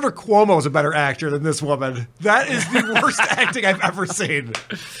 Governor Cuomo's a better actor than this woman. That is the worst acting I've ever seen.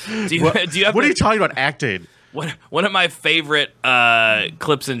 Do you have what are you talking about acting? One of my favorite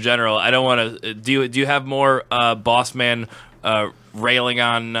clips in general. I don't want to. Do you have more Boss Man railing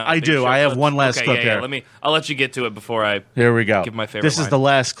on? I do. I have one last clip here. I'll let you get to it before I. Here we go. Give my favorite. This is the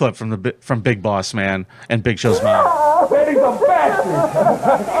last clip from Big Boss Man and Big Show's mom. Betty's a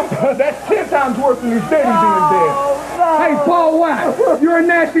bastard. That's 10 times worse than his daddy being dead. Hey, Paul White, you're a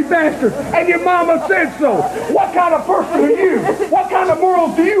nasty bastard, and your mama said so. What kind of person are you? What kind of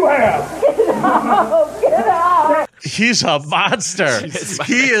morals do you have? Get out. He's a monster.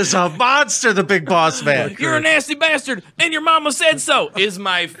 He is a monster, the Big Boss Man. You're a nasty bastard, and your mama said so. Is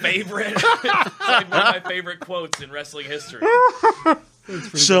my favorite. Like one of my favorite quotes in wrestling history.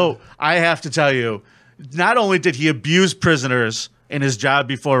 So I have to tell you, not only did he abuse prisoners in his job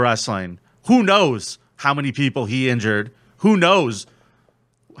before wrestling, who knows how many people he injured? Who knows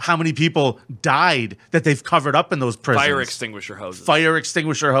how many people died that they've covered up in those prisons? Fire extinguisher hoses. Fire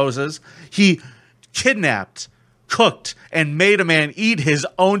extinguisher hoses. He kidnapped, cooked, and made a man eat his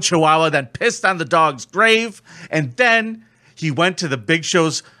own chihuahua, then pissed on the dog's grave, and then he went to the Big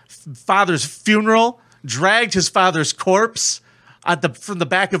Show's father's funeral, dragged his father's corpse from the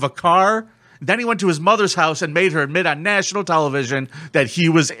back of a car. Then he went to his mother's house and made her admit on national television that he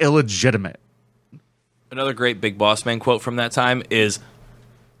was illegitimate. Another great Big Boss Man quote from that time is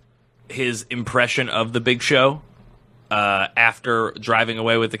his impression of the Big Show after driving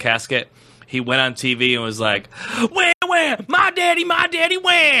away with the casket. He went on TV and was like, "Wah, wah, my daddy, wah."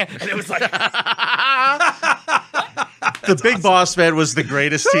 And it was like... The Big Boss Man was the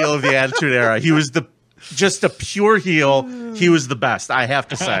greatest heel of the Attitude Era. He was just a pure heel. He was the best, I have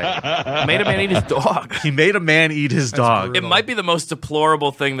to say. Made a man eat his dog. He made a man eat his dog. It might be the most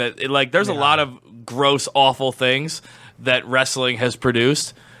deplorable thing that, there's a lot of gross, awful things that wrestling has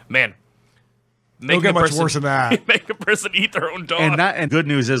produced. Man, Don't get much worse than that. Make a person eat their own dog. And good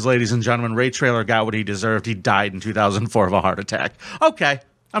news is, ladies and gentlemen, Ray Traylor got what he deserved. He died in 2004 of a heart attack. Okay,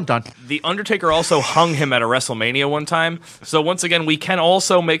 I'm done. The Undertaker also hung him at a WrestleMania one time. So once again, we can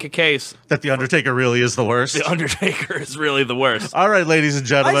also make a case that The Undertaker really is the worst. The Undertaker is really the worst. All right, ladies and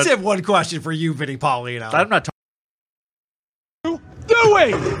gentlemen. I just have one question for you, Vinny Paulino. I'm not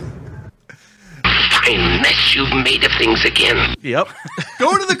Doing. Fine mess you've made of things again. Yep.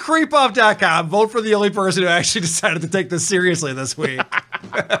 Go to thecreepoff.com. Vote for the only person who actually decided to take this seriously this week.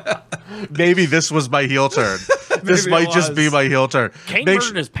 Maybe this was my heel turn. This might just be my heel turn. Kane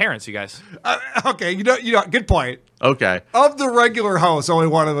murdered his parents, you guys. Okay, you know, good point. Okay. Of the regular hosts, only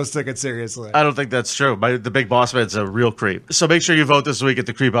one of us took it seriously. I don't think that's true. The Big Boss Man's a real creep. So make sure you vote this week at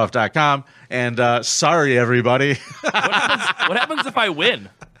thecreepoff.com. And sorry, everybody. What happens if I win?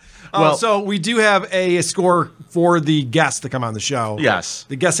 Well, so we do have a score for the guests to come on the show. Yes.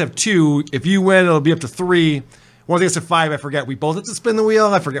 The guests have 2. If you win, it'll be up to 3. One gets to 5, I forget. We both have to spin the wheel.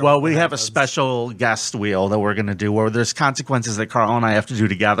 I forget. Well, we have a special guest wheel that we're going to do where there's consequences that Carl and I have to do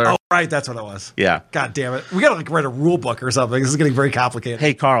together. Oh, right. That's what it was. Yeah. God damn it. We got to write a rule book or something. This is getting very complicated.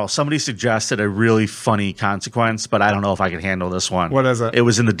 Hey, Carl, somebody suggested a really funny consequence, but I don't know if I can handle this one. What is it? It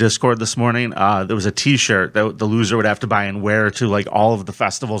was in the Discord this morning. There was a T-shirt that the loser would have to buy and wear to all of the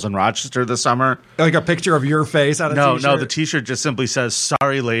festivals in Rochester this summer. Like a picture of your face on a T-shirt? No, the T-shirt just simply says,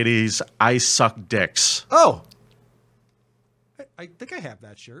 "Sorry, ladies, I suck dicks." Oh. I think I have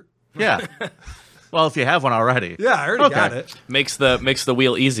that shirt. Yeah. Well, if you have one already. Yeah, I already got it. Makes the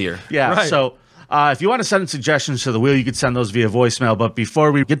wheel easier. Yeah. Right. So if you want to send suggestions to the wheel, you could send those via voicemail. But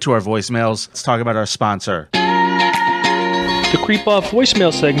before we get to our voicemails, let's talk about our sponsor. The Creep Off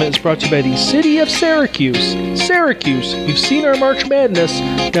voicemail segment is brought to you by the City of Syracuse. Syracuse, you've seen our March Madness.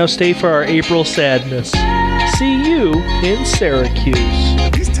 Now stay for our April Sadness. See you in Syracuse.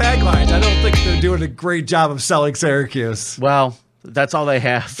 These taglines, I don't think they're doing a great job of selling Syracuse. Well, that's all they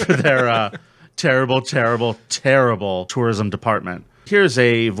have for their terrible, terrible, terrible tourism department. Here's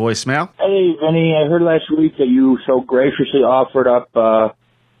a voicemail. Hey, Vinny, I heard last week that you so graciously offered up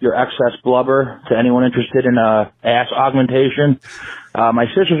your excess blubber to anyone interested in ass augmentation. My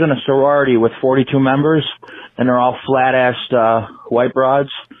sister's in a sorority with 42 members, and they're all flat-assed white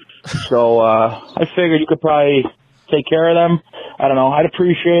broads. So I figured you could probably take care of them. I don't know. I'd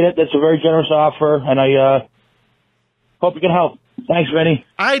appreciate it. That's a very generous offer, and I hope you can help. Thanks, Vinny.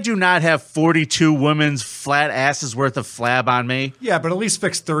 I do not have 42 women's flat asses worth of flab on me. Yeah, but at least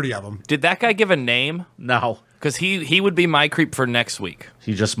fix 30 of them. Did that guy give a name? No. Because he would be my creep for next week.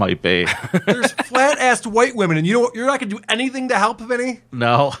 He just might be. There's flat-assed white women, and you're not going to do anything to help, Vinny?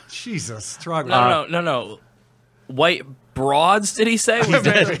 No. Jesus. No. White broads, did he say? Was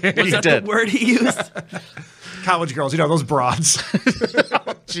that the word he used? College girls, those broads.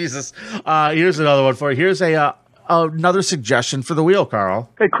 Oh, Jesus. Here's another one for you. Here's another suggestion for the wheel, Carl.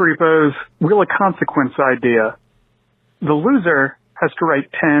 Hey, creepos. Wheel of consequence idea. The loser has to write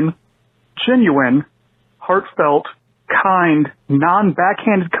 10 genuine, heartfelt, kind,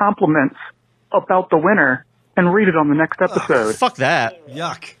 non-backhanded compliments about the winner and read it on the next episode. Fuck that.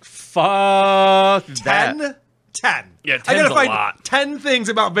 Yuck. Fuck 10? that. 10. Yeah, 10's I gotta a find lot. 10 things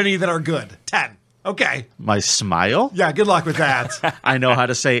about Vinny that are good. 10. Okay. My smile? Yeah, good luck with that. I know how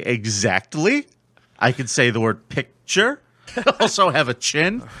to say exactly. I can say the word picture. I also have a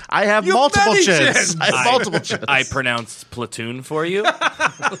chin. I have multiple chins. I have multiple chins. I pronounced platoon for you.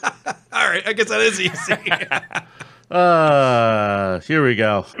 All right, I guess that is easy. Here we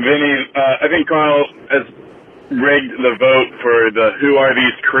go. Vinny, I think Carl has rigged the vote for the Who Are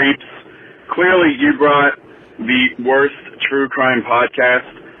These Creeps. Clearly, you brought the worst true crime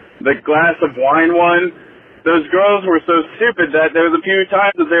podcast. The glass of wine one, those girls were so stupid that there was a few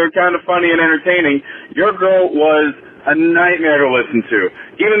times that they were kind of funny and entertaining. Your girl was a nightmare to listen to.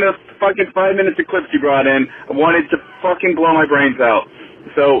 Even those fucking 5 minutes of clips you brought in, I wanted to fucking blow my brains out.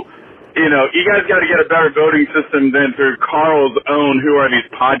 So, you guys got to get a better voting system than through Carl's own Who Are These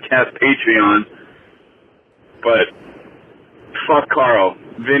Podcast Patreon. But fuck Carl.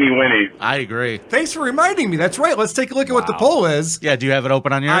 Vinny Winnie. I agree. Thanks for reminding me. That's right. Let's take a look at what the poll is. Yeah, do you have it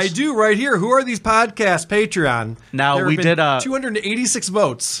open on yours? I do right here. Who Are These Podcasts Patreon? Now, there we have been did 286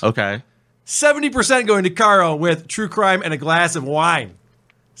 votes. Okay. 70% going to Carl with true crime and a glass of wine.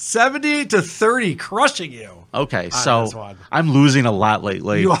 70 to 30, crushing you. Okay, this so one. I'm losing a lot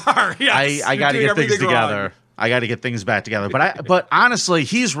lately. You are, yes. I got to You're get doing things everything together. wrong. I got to get things back together. But honestly,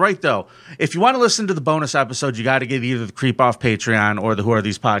 he's right, though. If you want to listen to the bonus episode, you got to get either the Creep Off Patreon or the Who Are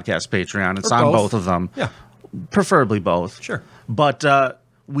These Podcasts Patreon. It's Or on both. both of them. Yeah. Preferably both. Sure. But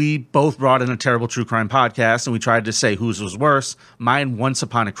we both brought in a terrible true crime podcast, and we tried to say whose was worse. Mine, Once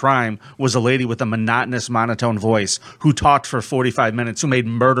Upon a Crime, was a lady with a monotonous, monotone voice who talked for 45 minutes, who made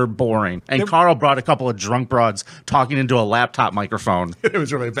murder boring. And Carl brought a couple of drunk broads talking into a laptop microphone. It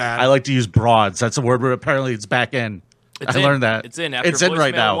was really bad. I like to use broads. That's a word where apparently it's back in. I learned that. It's in. After It's in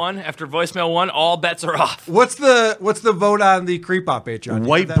right now. After voicemail 1, all bets are off. What's the vote on the Creep Off Patreon?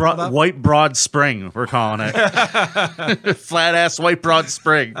 White broad spring, we're calling it. Flat ass white broad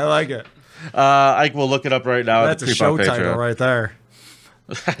spring. I like it. I will look it up right now. That's a show title right there.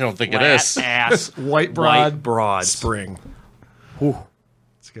 I don't think it Flat is. ass White broad spring. Whew.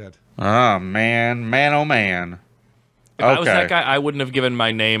 It's good. Oh man, oh man. If I was that guy, I wouldn't have given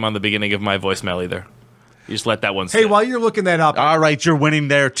my name on the beginning of my voicemail either. You just let that one sit. Hey, while you're looking that up. All right, you're winning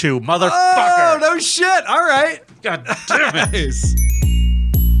there too, motherfucker. Oh, no shit. All right. God damn it.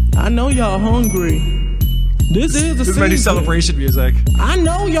 I know y'all hungry. This is the This is my new celebration music. I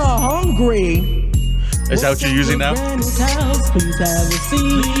know y'all hungry. Is that what you're using now?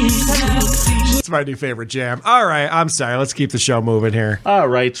 It's my new favorite jam. All right, I'm sorry. Let's keep the show moving here. All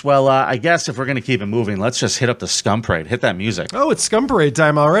right. Well, I guess if we're going to keep it moving, let's just hit up the Scum Parade. Hit that music. Oh, it's Scum Parade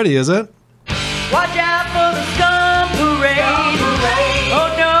time already, is it? Watch out for the scum parade. Oh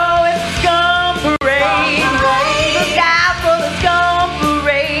no, it's the scum parade. Look out for the scum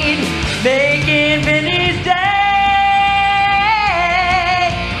parade. Making Vinny's day.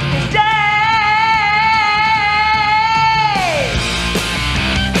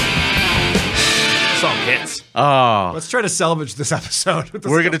 Song hits. Oh. Let's try to salvage this episode. With the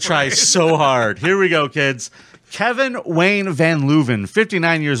We're Scum going to try Parade. so hard. Here we go, kids. Kevin Wayne Van Leuven,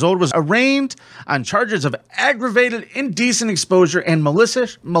 59 years old, was arraigned on charges of aggravated indecent exposure and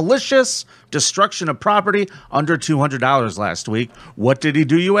malicious destruction of property under $200 last week. What did he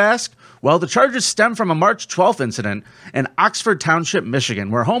do, you ask? Well, the charges stem from a March 12th incident in Oxford Township,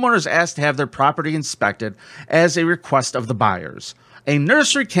 Michigan, where homeowners asked to have their property inspected as a request of the buyers. A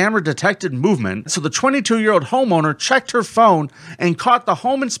nursery camera detected movement, so the 22-year-old homeowner checked her phone and caught the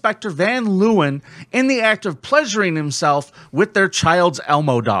home inspector Van Leeuwen in the act of pleasuring himself with their child's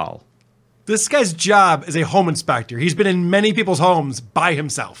Elmo doll. This guy's job is a home inspector. He's been in many people's homes by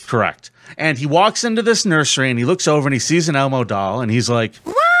himself. Correct. And he walks into this nursery and he looks over and he sees an Elmo doll and he's like,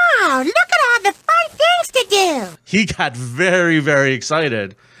 Wow, look at all the fun things to do. he got very, very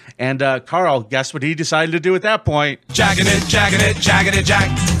excited. And Carl, guess what he decided to do at that point? Jacking it, jack.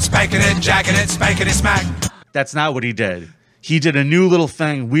 Spanking it, spanking it, smack. That's not what he did. He did a new little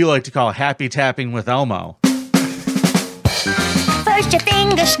thing we like to call happy tapping with Elmo. First your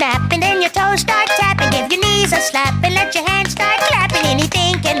fingers snap and then your toes start tapping. Give your knees a slap and let your hands start clapping.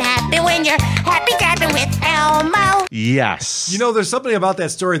 Anything can happen when you're happy tapping with Elmo. Yes. You know, there's something about that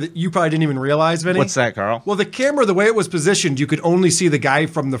story that you probably didn't even realize, Vinny. What's that, Carl? Well, the camera, the way it was positioned, you could only see the guy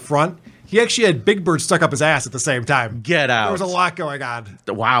from the front. He actually had Big Bird stuck up his ass at the same time. Get out. There was a lot going on.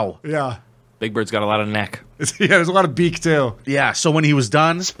 Wow. Yeah. Big Bird's got a lot of neck. Yeah, there's a lot of beak, too. Yeah, so when he was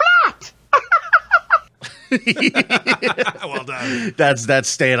done... Splat! Well done. That's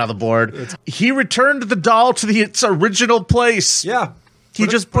staying on the board. He returned the doll to its original place. Yeah. He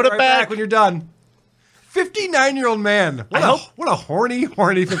just put it right back when you're done. 59-year-old man. What a horny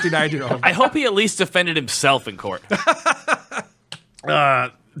 59-year-old. I hope he at least defended himself in court.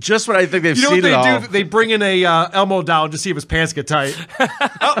 Just when I think they've You know seen what they it all. do? They bring in a Elmo doll to see if his pants get tight.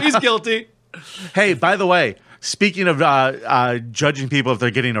 Oh, he's guilty. Hey, by the way, speaking of judging people if they're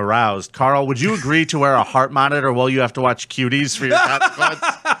getting aroused, Carl, would you agree to wear a heart monitor while you have to watch Cuties for your consequence?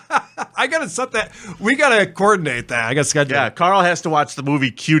 I gotta set that. We gotta coordinate that. I gotta schedule. Yeah, Carl has to watch the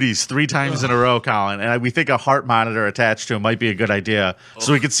movie Cuties 3 times in a row, Colin, and we think a heart monitor attached to him might be a good idea,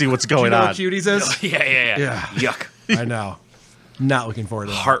 so we can see what's going Do you know on. what Cuties is? Yeah. Yuck. I know. Not looking forward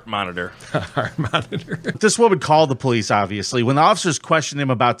to that. Heart monitor. Heart monitor. This woman called the police, obviously. When the officers questioned him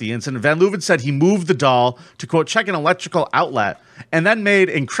about the incident, Van Leuven said he moved the doll to, quote, check an electrical outlet, and then made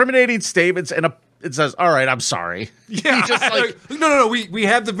incriminating statements, and it says, all right, I'm sorry. Yeah. He just like, no. We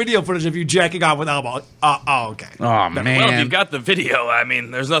have the video footage of you jacking off with Elmo. Okay. Oh, man. Well, if you've got the video, I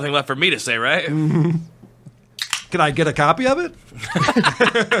mean, there's nothing left for me to say, right? Can I get a copy of it?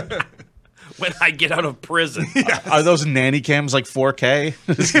 When I get out of prison. Are those nanny cams like 4K?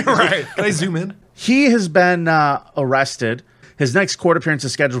 Right. Can I zoom in? He has been arrested. His next court appearance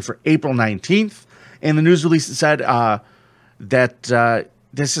is scheduled for April 19th. And the news release said that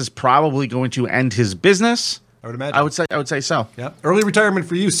this is probably going to end his business. I would imagine. I would say so. Yep. Early retirement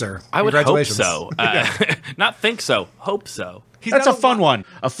for you, sir. I would hope Congratulations. so. Not think so. Hope so. That's a fun one.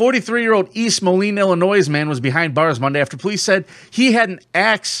 A 43-year-old East Moline, Illinois man was behind bars Monday after police said he had an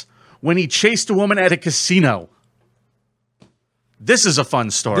axe when he chased a woman at a casino. This is a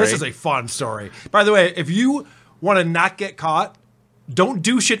fun story. This is a fun story. By the way, if you want to not get caught, don't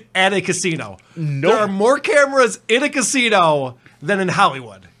do shit at a casino. Nope. There are more cameras in a casino than in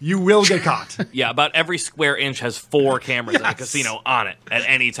Hollywood. You will get caught. Yeah, about every square inch has 4 cameras in a casino on it at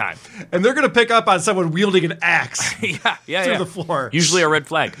any time. And they're going to pick up on someone wielding an axe yeah, through the floor. Usually a red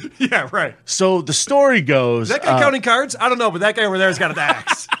flag. Yeah, right. So the story goes... Is that guy counting cards? I don't know, but that guy over there has got an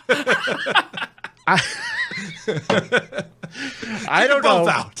axe. I don't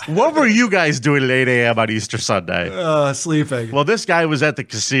know. What were you guys doing at 8 a.m. on Easter Sunday? Sleeping. Well, this guy was at the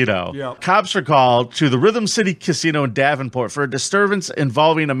casino. Yep. Cops were called to the Rhythm City Casino in Davenport for a disturbance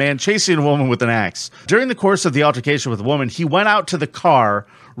involving a man chasing a woman with an axe. During the course of the altercation with the woman, he went out to the car,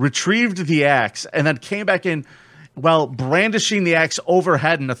 retrieved the axe, and then came back in while brandishing the axe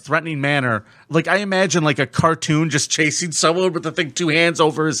overhead in a threatening manner. Like, I imagine like a cartoon just chasing someone with the thing 2 hands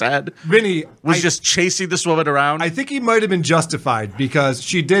over his head. Vinny was just chasing this woman around. I think he might have been justified because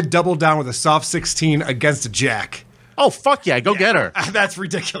she did double down with a soft 16 against a jack. Oh, fuck yeah. Go get her. That's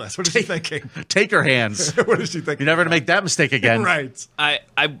ridiculous. What is she thinking? Take her hands. What is she thinking? You're never going to make that mistake again. Right.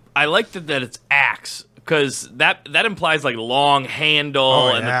 I like that it's axe. Because that implies like long handle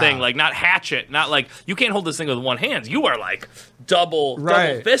and the thing, like not hatchet, not like you can't hold this thing with one hand. You are like double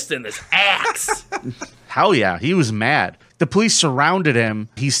fist in this axe. Hell yeah, he was mad. The police surrounded him.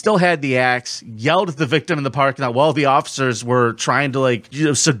 He still had the axe, yelled at the victim in the parking lot while the officers were trying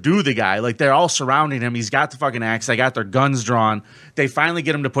to subdue the guy. Like they're all surrounding him. He's got the fucking axe. They got their guns drawn. They finally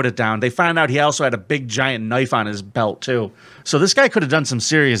get him to put it down. They find out he also had a big giant knife on his belt too. So this guy could have done some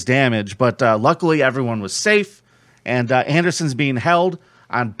serious damage, but luckily everyone was safe. And Anderson's being held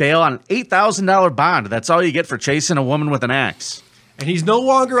on bail on an $8,000 bond. That's all you get for chasing a woman with an axe. And he's no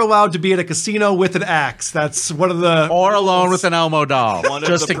longer allowed to be at a casino with an axe. That's one of the... Or alone with an Elmo doll, One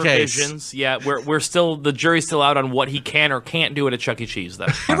just of the in provisions. case. Yeah, we're still... The jury's still out on what he can or can't do at a Chuck E. Cheese, though.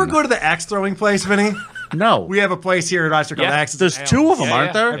 You ever go to the axe throwing place, Vinny? No. We have a place here in Rochester called Axes. There's 2 of them,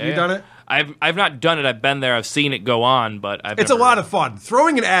 aren't there? Have you done it? I've not done it. I've been there. I've seen it go on, but It's a lot of fun.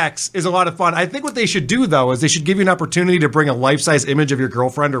 Throwing an axe is a lot of fun. I think what they should do, though, is they should give you an opportunity to bring a life-size image of your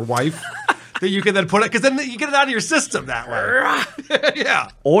girlfriend or wife that you can then put it, because then you get it out of your system that way. Yeah.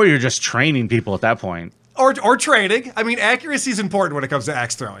 Or you're just training people at that point. Or training. I mean, accuracy is important when it comes to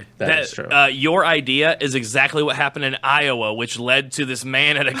axe throwing. That is true. Your idea is exactly what happened in Iowa, which led to this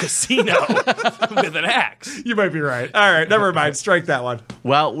man at a casino with an axe. You might be right. All right, never mind. Strike that one.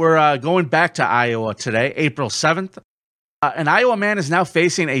 Well, we're going back to Iowa today, April 7th. An Iowa man is now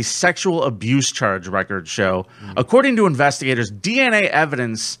facing a sexual abuse charge, records show. According to investigators, DNA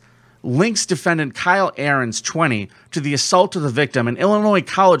evidence links defendant Kyle Ahrens, 20, to the assault of the victim, an Illinois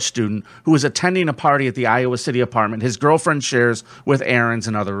college student who was attending a party at the Iowa City apartment his girlfriend shares with Ahrens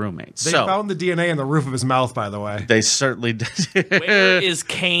and other roommates. They found the DNA in the roof of his mouth, by the way. They certainly did. Where is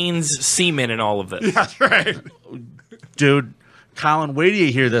Kane's semen in all of this? Yeah, that's right. Dude, Colin, wait till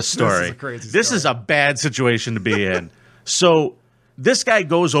you hear this story. This is a crazy story. This is a bad situation to be in. So this guy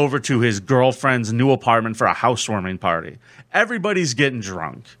goes over to his girlfriend's new apartment for a housewarming party. Everybody's getting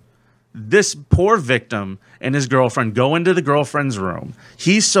drunk. This poor victim and his girlfriend go into the girlfriend's room.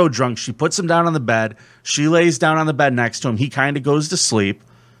 He's so drunk, she puts him down on the bed. She lays down on the bed next to him. He kind of goes to sleep.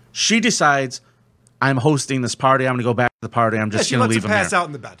 She decides, I'm hosting this party. I'm going to go back to the party. I'm just going to leave him pass here. out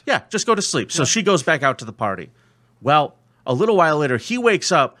in the bed. Yeah, just go to sleep. So she goes back out to the party. Well, a little while later, he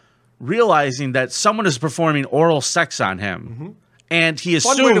wakes up realizing that someone is performing oral sex on him. And he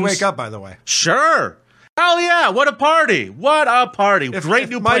assumes... Fun way to wake up, by the way. Sure. Hell yeah, what a party. What a party. Great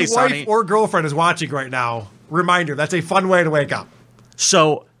new place, my wife honey. or girlfriend is watching right now, reminder, that's a fun way to wake up.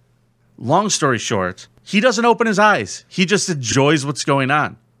 So, long story short, he doesn't open his eyes. He just enjoys what's going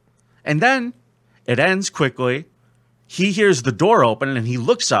on. And then it ends quickly. He hears the door open and he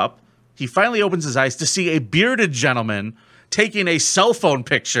looks up. He finally opens his eyes to see a bearded gentleman taking a cell phone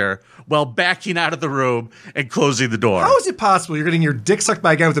picture while backing out of the room and closing the door. How is it possible you're getting your dick sucked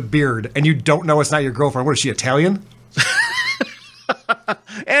by a guy with a beard and you don't know it's not your girlfriend? What is she, Italian?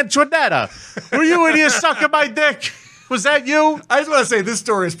 Antoinetta, were you in here sucking my dick? Was that you? I just want to say this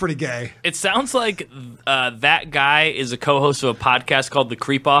story is pretty gay. It sounds like that guy is a co-host of a podcast called The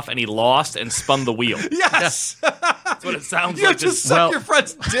Creep Off, and he lost and spun the wheel. Yes! That's what it sounds You like. just suck your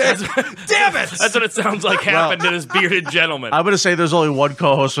friend's dick. Damn it! That's what it sounds like happened to this bearded gentleman. I'm going to say there's only one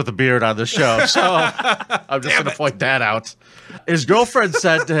co-host with a beard on the show, so I'm just going to point that out. His girlfriend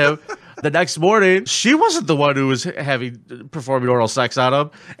said to him the next morning, she wasn't the one who was performing oral sex on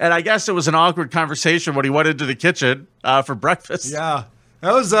him, and I guess it was an awkward conversation when he went into the kitchen for breakfast. Yeah.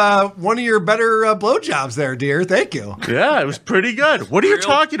 That was one of your better blowjobs there, dear. Thank you. Yeah, it was pretty good. What are you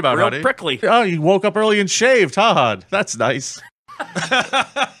talking about, real honey? prickly. Oh, you woke up early and shaved, huh, hon? That's nice.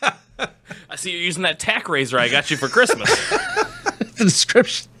 I see you're using that tack razor I got you for Christmas. The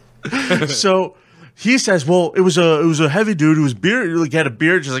description. So he says, well, it was a heavy dude who was beard, like had a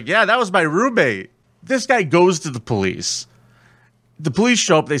beard. She's like, yeah, that was my roommate. This guy goes to the police. The police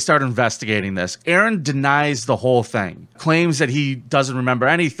show up. They start investigating this. Aaron denies the whole thing, claims that he doesn't remember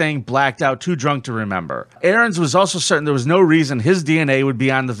anything, blacked out, too drunk to remember. Aaron's was also certain there was no reason his DNA would be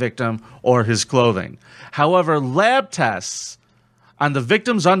on the victim or his clothing. However, lab tests on the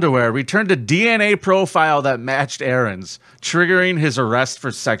victim's underwear returned a DNA profile that matched Aaron's, triggering his arrest for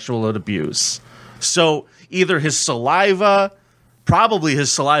sexual abuse. So either his saliva, probably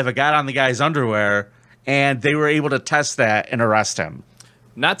his saliva, got on the guy's underwear, and they were able to test that and arrest him.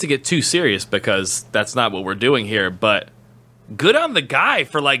 Not to get too serious, because that's not what we're doing here, but good on the guy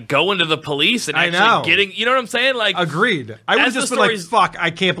for like going to the police and actually getting, you know what I'm saying? Like, agreed. I would have just been like, fuck, I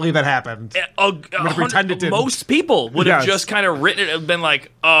can't believe that happened. Pretend it didn't. Most people would have just kind of written it and been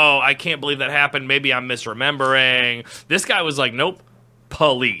like, oh, I can't believe that happened. Maybe I'm misremembering. This guy was like, nope,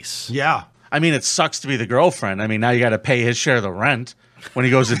 police. Yeah. I mean, it sucks to be the girlfriend. I mean, now you got to pay his share of the rent when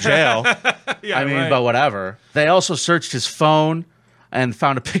he goes to jail. But whatever. They also searched his phone and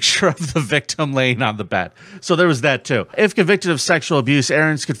found a picture of the victim laying on the bed. So there was that too. If convicted of sexual abuse,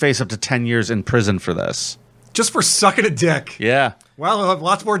 Ahrens could face up to 10 years in prison for this. Just for sucking a dick. Yeah. Well, he'll have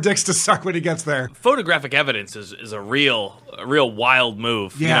lots more dicks to suck when he gets there. Photographic evidence is a real wild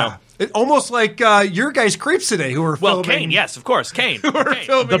move. Yeah. You know? It, almost like your guys' creeps today who were filming. Well, Kane, yes, of course, Kane.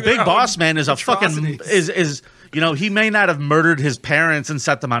 The big boss man is a fucking is he may not have murdered his parents and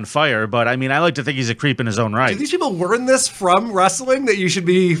set them on fire, but I mean, I like to think he's a creep in his own right. Do these people learn this from wrestling, that you should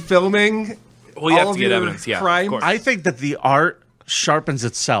be filming? Well, you have to get evidence, yeah. Crime? Of course. I think that the art sharpens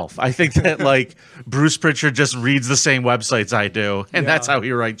itself. I think that like Bruce Pritchard just reads the same websites I do, and that's how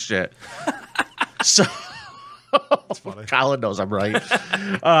he writes shit. So that's funny. Colin knows I'm right.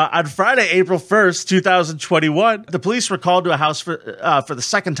 On Friday, April 1st, 2021, the police were called to a house for the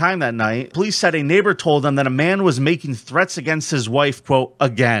second time that night. Police said a neighbor told them that a man was making threats against his wife, quote,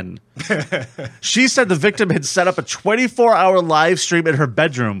 again. She said the victim had set up a 24-hour live stream in her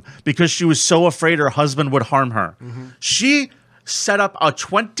bedroom because she was so afraid her husband would harm her. Mm-hmm. She set up a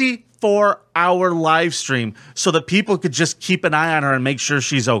 24-hour live stream so that people could just keep an eye on her and make sure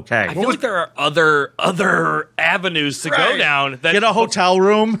she's okay. I feel like there are other avenues to go down. That get a hotel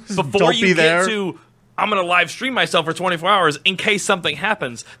room. Before Don't you be get there. to I'm going to live stream myself for 24 hours in case something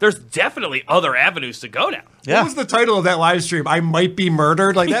happens. There's definitely other avenues to go down. Yeah. What was the title of that live stream? I Might Be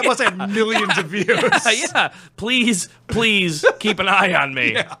Murdered? Like, that must have millions of views. Yeah. Please keep an eye on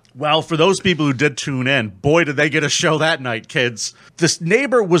me. Yeah. Well, for those people who did tune in, boy, did they get a show that night, kids. This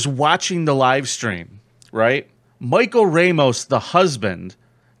neighbor was watching the live stream, right? Michael Ramos, the husband,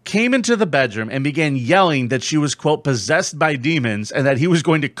 came into the bedroom and began yelling that she was, quote, possessed by demons and that he was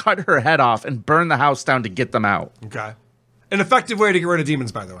going to cut her head off and burn the house down to get them out. Okay. An effective way to get rid of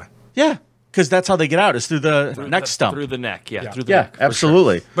demons, by the way. Yeah, because that's how they get out, is through the neck stump. Through the neck, Yeah. Through the neck. Yeah,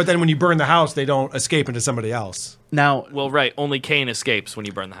 absolutely. Sure. But then when you burn the house, they don't escape into somebody else. Now, well, right. Only Kane escapes when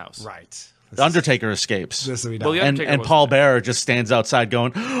you burn the house. Right. The Undertaker escapes. This we know. Well, the Undertaker and was Paul Bearer just stands outside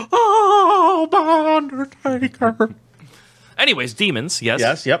going, "Oh, my Undertaker." Anyways, demons,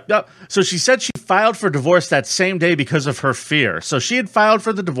 yes. Yep. So she said she filed for divorce that same day because of her fear. So she had filed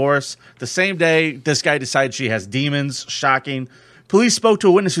for the divorce the same day this guy decided she has demons. Shocking. Police spoke to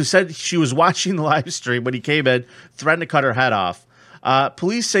a witness who said she was watching the live stream when he came in, threatened to cut her head off.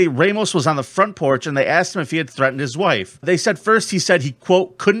 Police say Ramos was on the front porch and they asked him if he had threatened his wife. They said first he said he,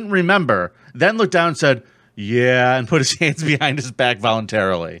 quote, couldn't remember, then looked down and said, yeah, and put his hands behind his back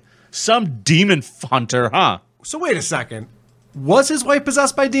voluntarily. Some demon hunter, huh? So wait a second. Was his wife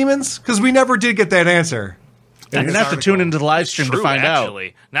possessed by demons? Because we never did get that answer. You're going to have to tune into the live stream to find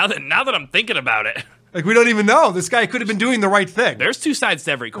actually. Now that I'm thinking about it. Like, we don't even know. This guy could have been doing the right thing. There's two sides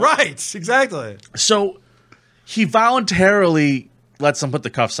to every coin. Right, exactly. So he voluntarily lets them put the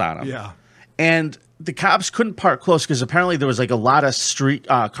cuffs on him. Yeah. And the cops couldn't park close because apparently there was like a lot of street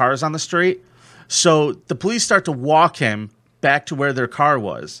cars on the street. So the police start to walk him back to where their car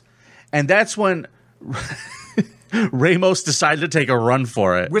was. And that's when Ramos decided to take a run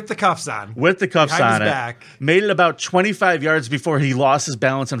for it. With the cuffs on. With the cuffs Behind on his it. back. Made it about 25 yards before he lost his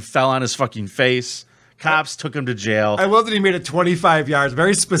balance and fell on his fucking face. Cops took him to jail. I love that he made it 25 yards.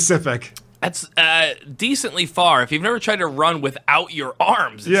 Very specific. That's decently far. If you've never tried to run without your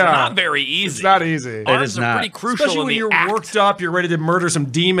arms, it's not very easy. It's not easy. Arms are pretty crucial. Especially when in the you're act. worked up, you're ready to murder some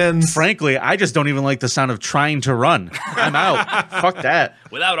demons. Frankly, I just don't even like the sound of trying to run. I'm out. Fuck that.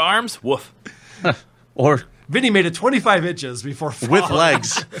 Without arms, woof. Or Vinny made it 25 inches before falling. with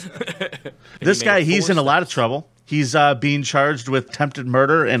legs. This guy, he's in a lot of trouble. He's being charged with attempted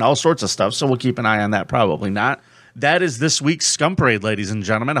murder and all sorts of stuff, so we'll keep an eye on that. Probably not. That is this week's Scum Parade, ladies and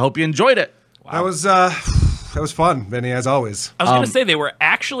gentlemen. I hope you enjoyed it. Wow. That was fun, Vinny, as always. I was going to say they were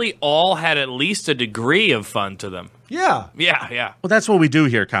actually all had at least a degree of fun to them. Yeah. Yeah. Well, that's what we do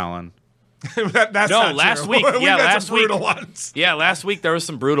here, Colin. That's no, not last true. week. Yeah, last some week. brutal ones. Yeah, last week there was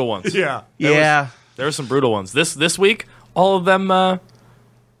some brutal ones. Yeah. Yeah. There were some brutal ones. This week, all of them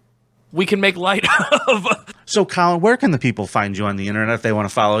we can make light of. So, Colin, where can the people find you on the internet if they want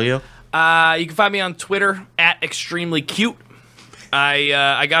to follow you? You can find me on Twitter at extremely cute.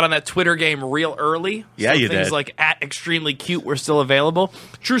 I got on that Twitter game real early. Yeah, so you things did. like at extremely cute were still available.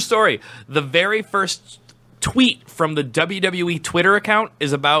 True story. The very first tweet from the WWE Twitter account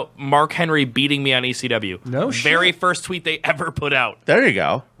is about Mark Henry beating me on ECW. No shit. Very first tweet they ever put out. There you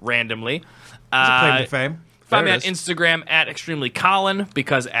go. Randomly. It's a claim to fame. Find me There on it is. Instagram at extremely Colin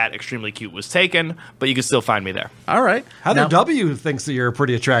because at extremely cute was taken, but you can still find me there. All right. Heather Now- W thinks that you're a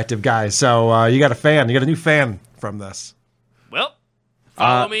pretty attractive guy, so you got a fan. You got a new fan from this. Well,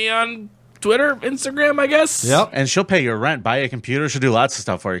 follow me on Twitter, Instagram, I guess. Yep. And she'll pay your rent, buy you a computer. She'll do lots of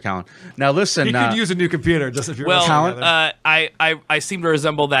stuff for you, Colin. Now, listen. You could use a new computer just if you're Well, listening. I seem to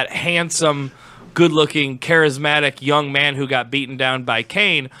resemble that handsome, good-looking, charismatic young man who got beaten down by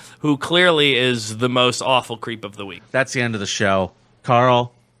Kane, who clearly is the most awful creep of the week. That's the end of the show.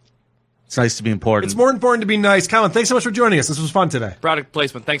 Carl, it's nice to be important. It's more important to be nice. Colin, thanks so much for joining us. This was fun today. Product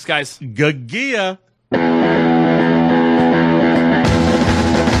placement. Thanks, guys. Gagia.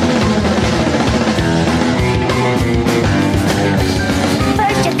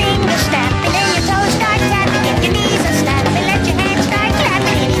 First your fingers snap and then your toes start tapping. If your knees are snapping, let your hands start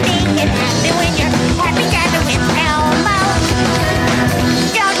clapping. Anything can happen when you're happy tapping with Elmo.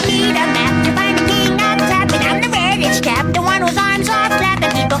 Don't need a map to find the king of tapping. I'm the rarest chap, the one whose arms are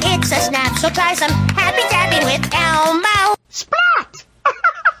flapping. People, it's a snap, so try some happy tapping with Elmo. Splat!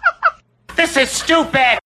 This is stupid!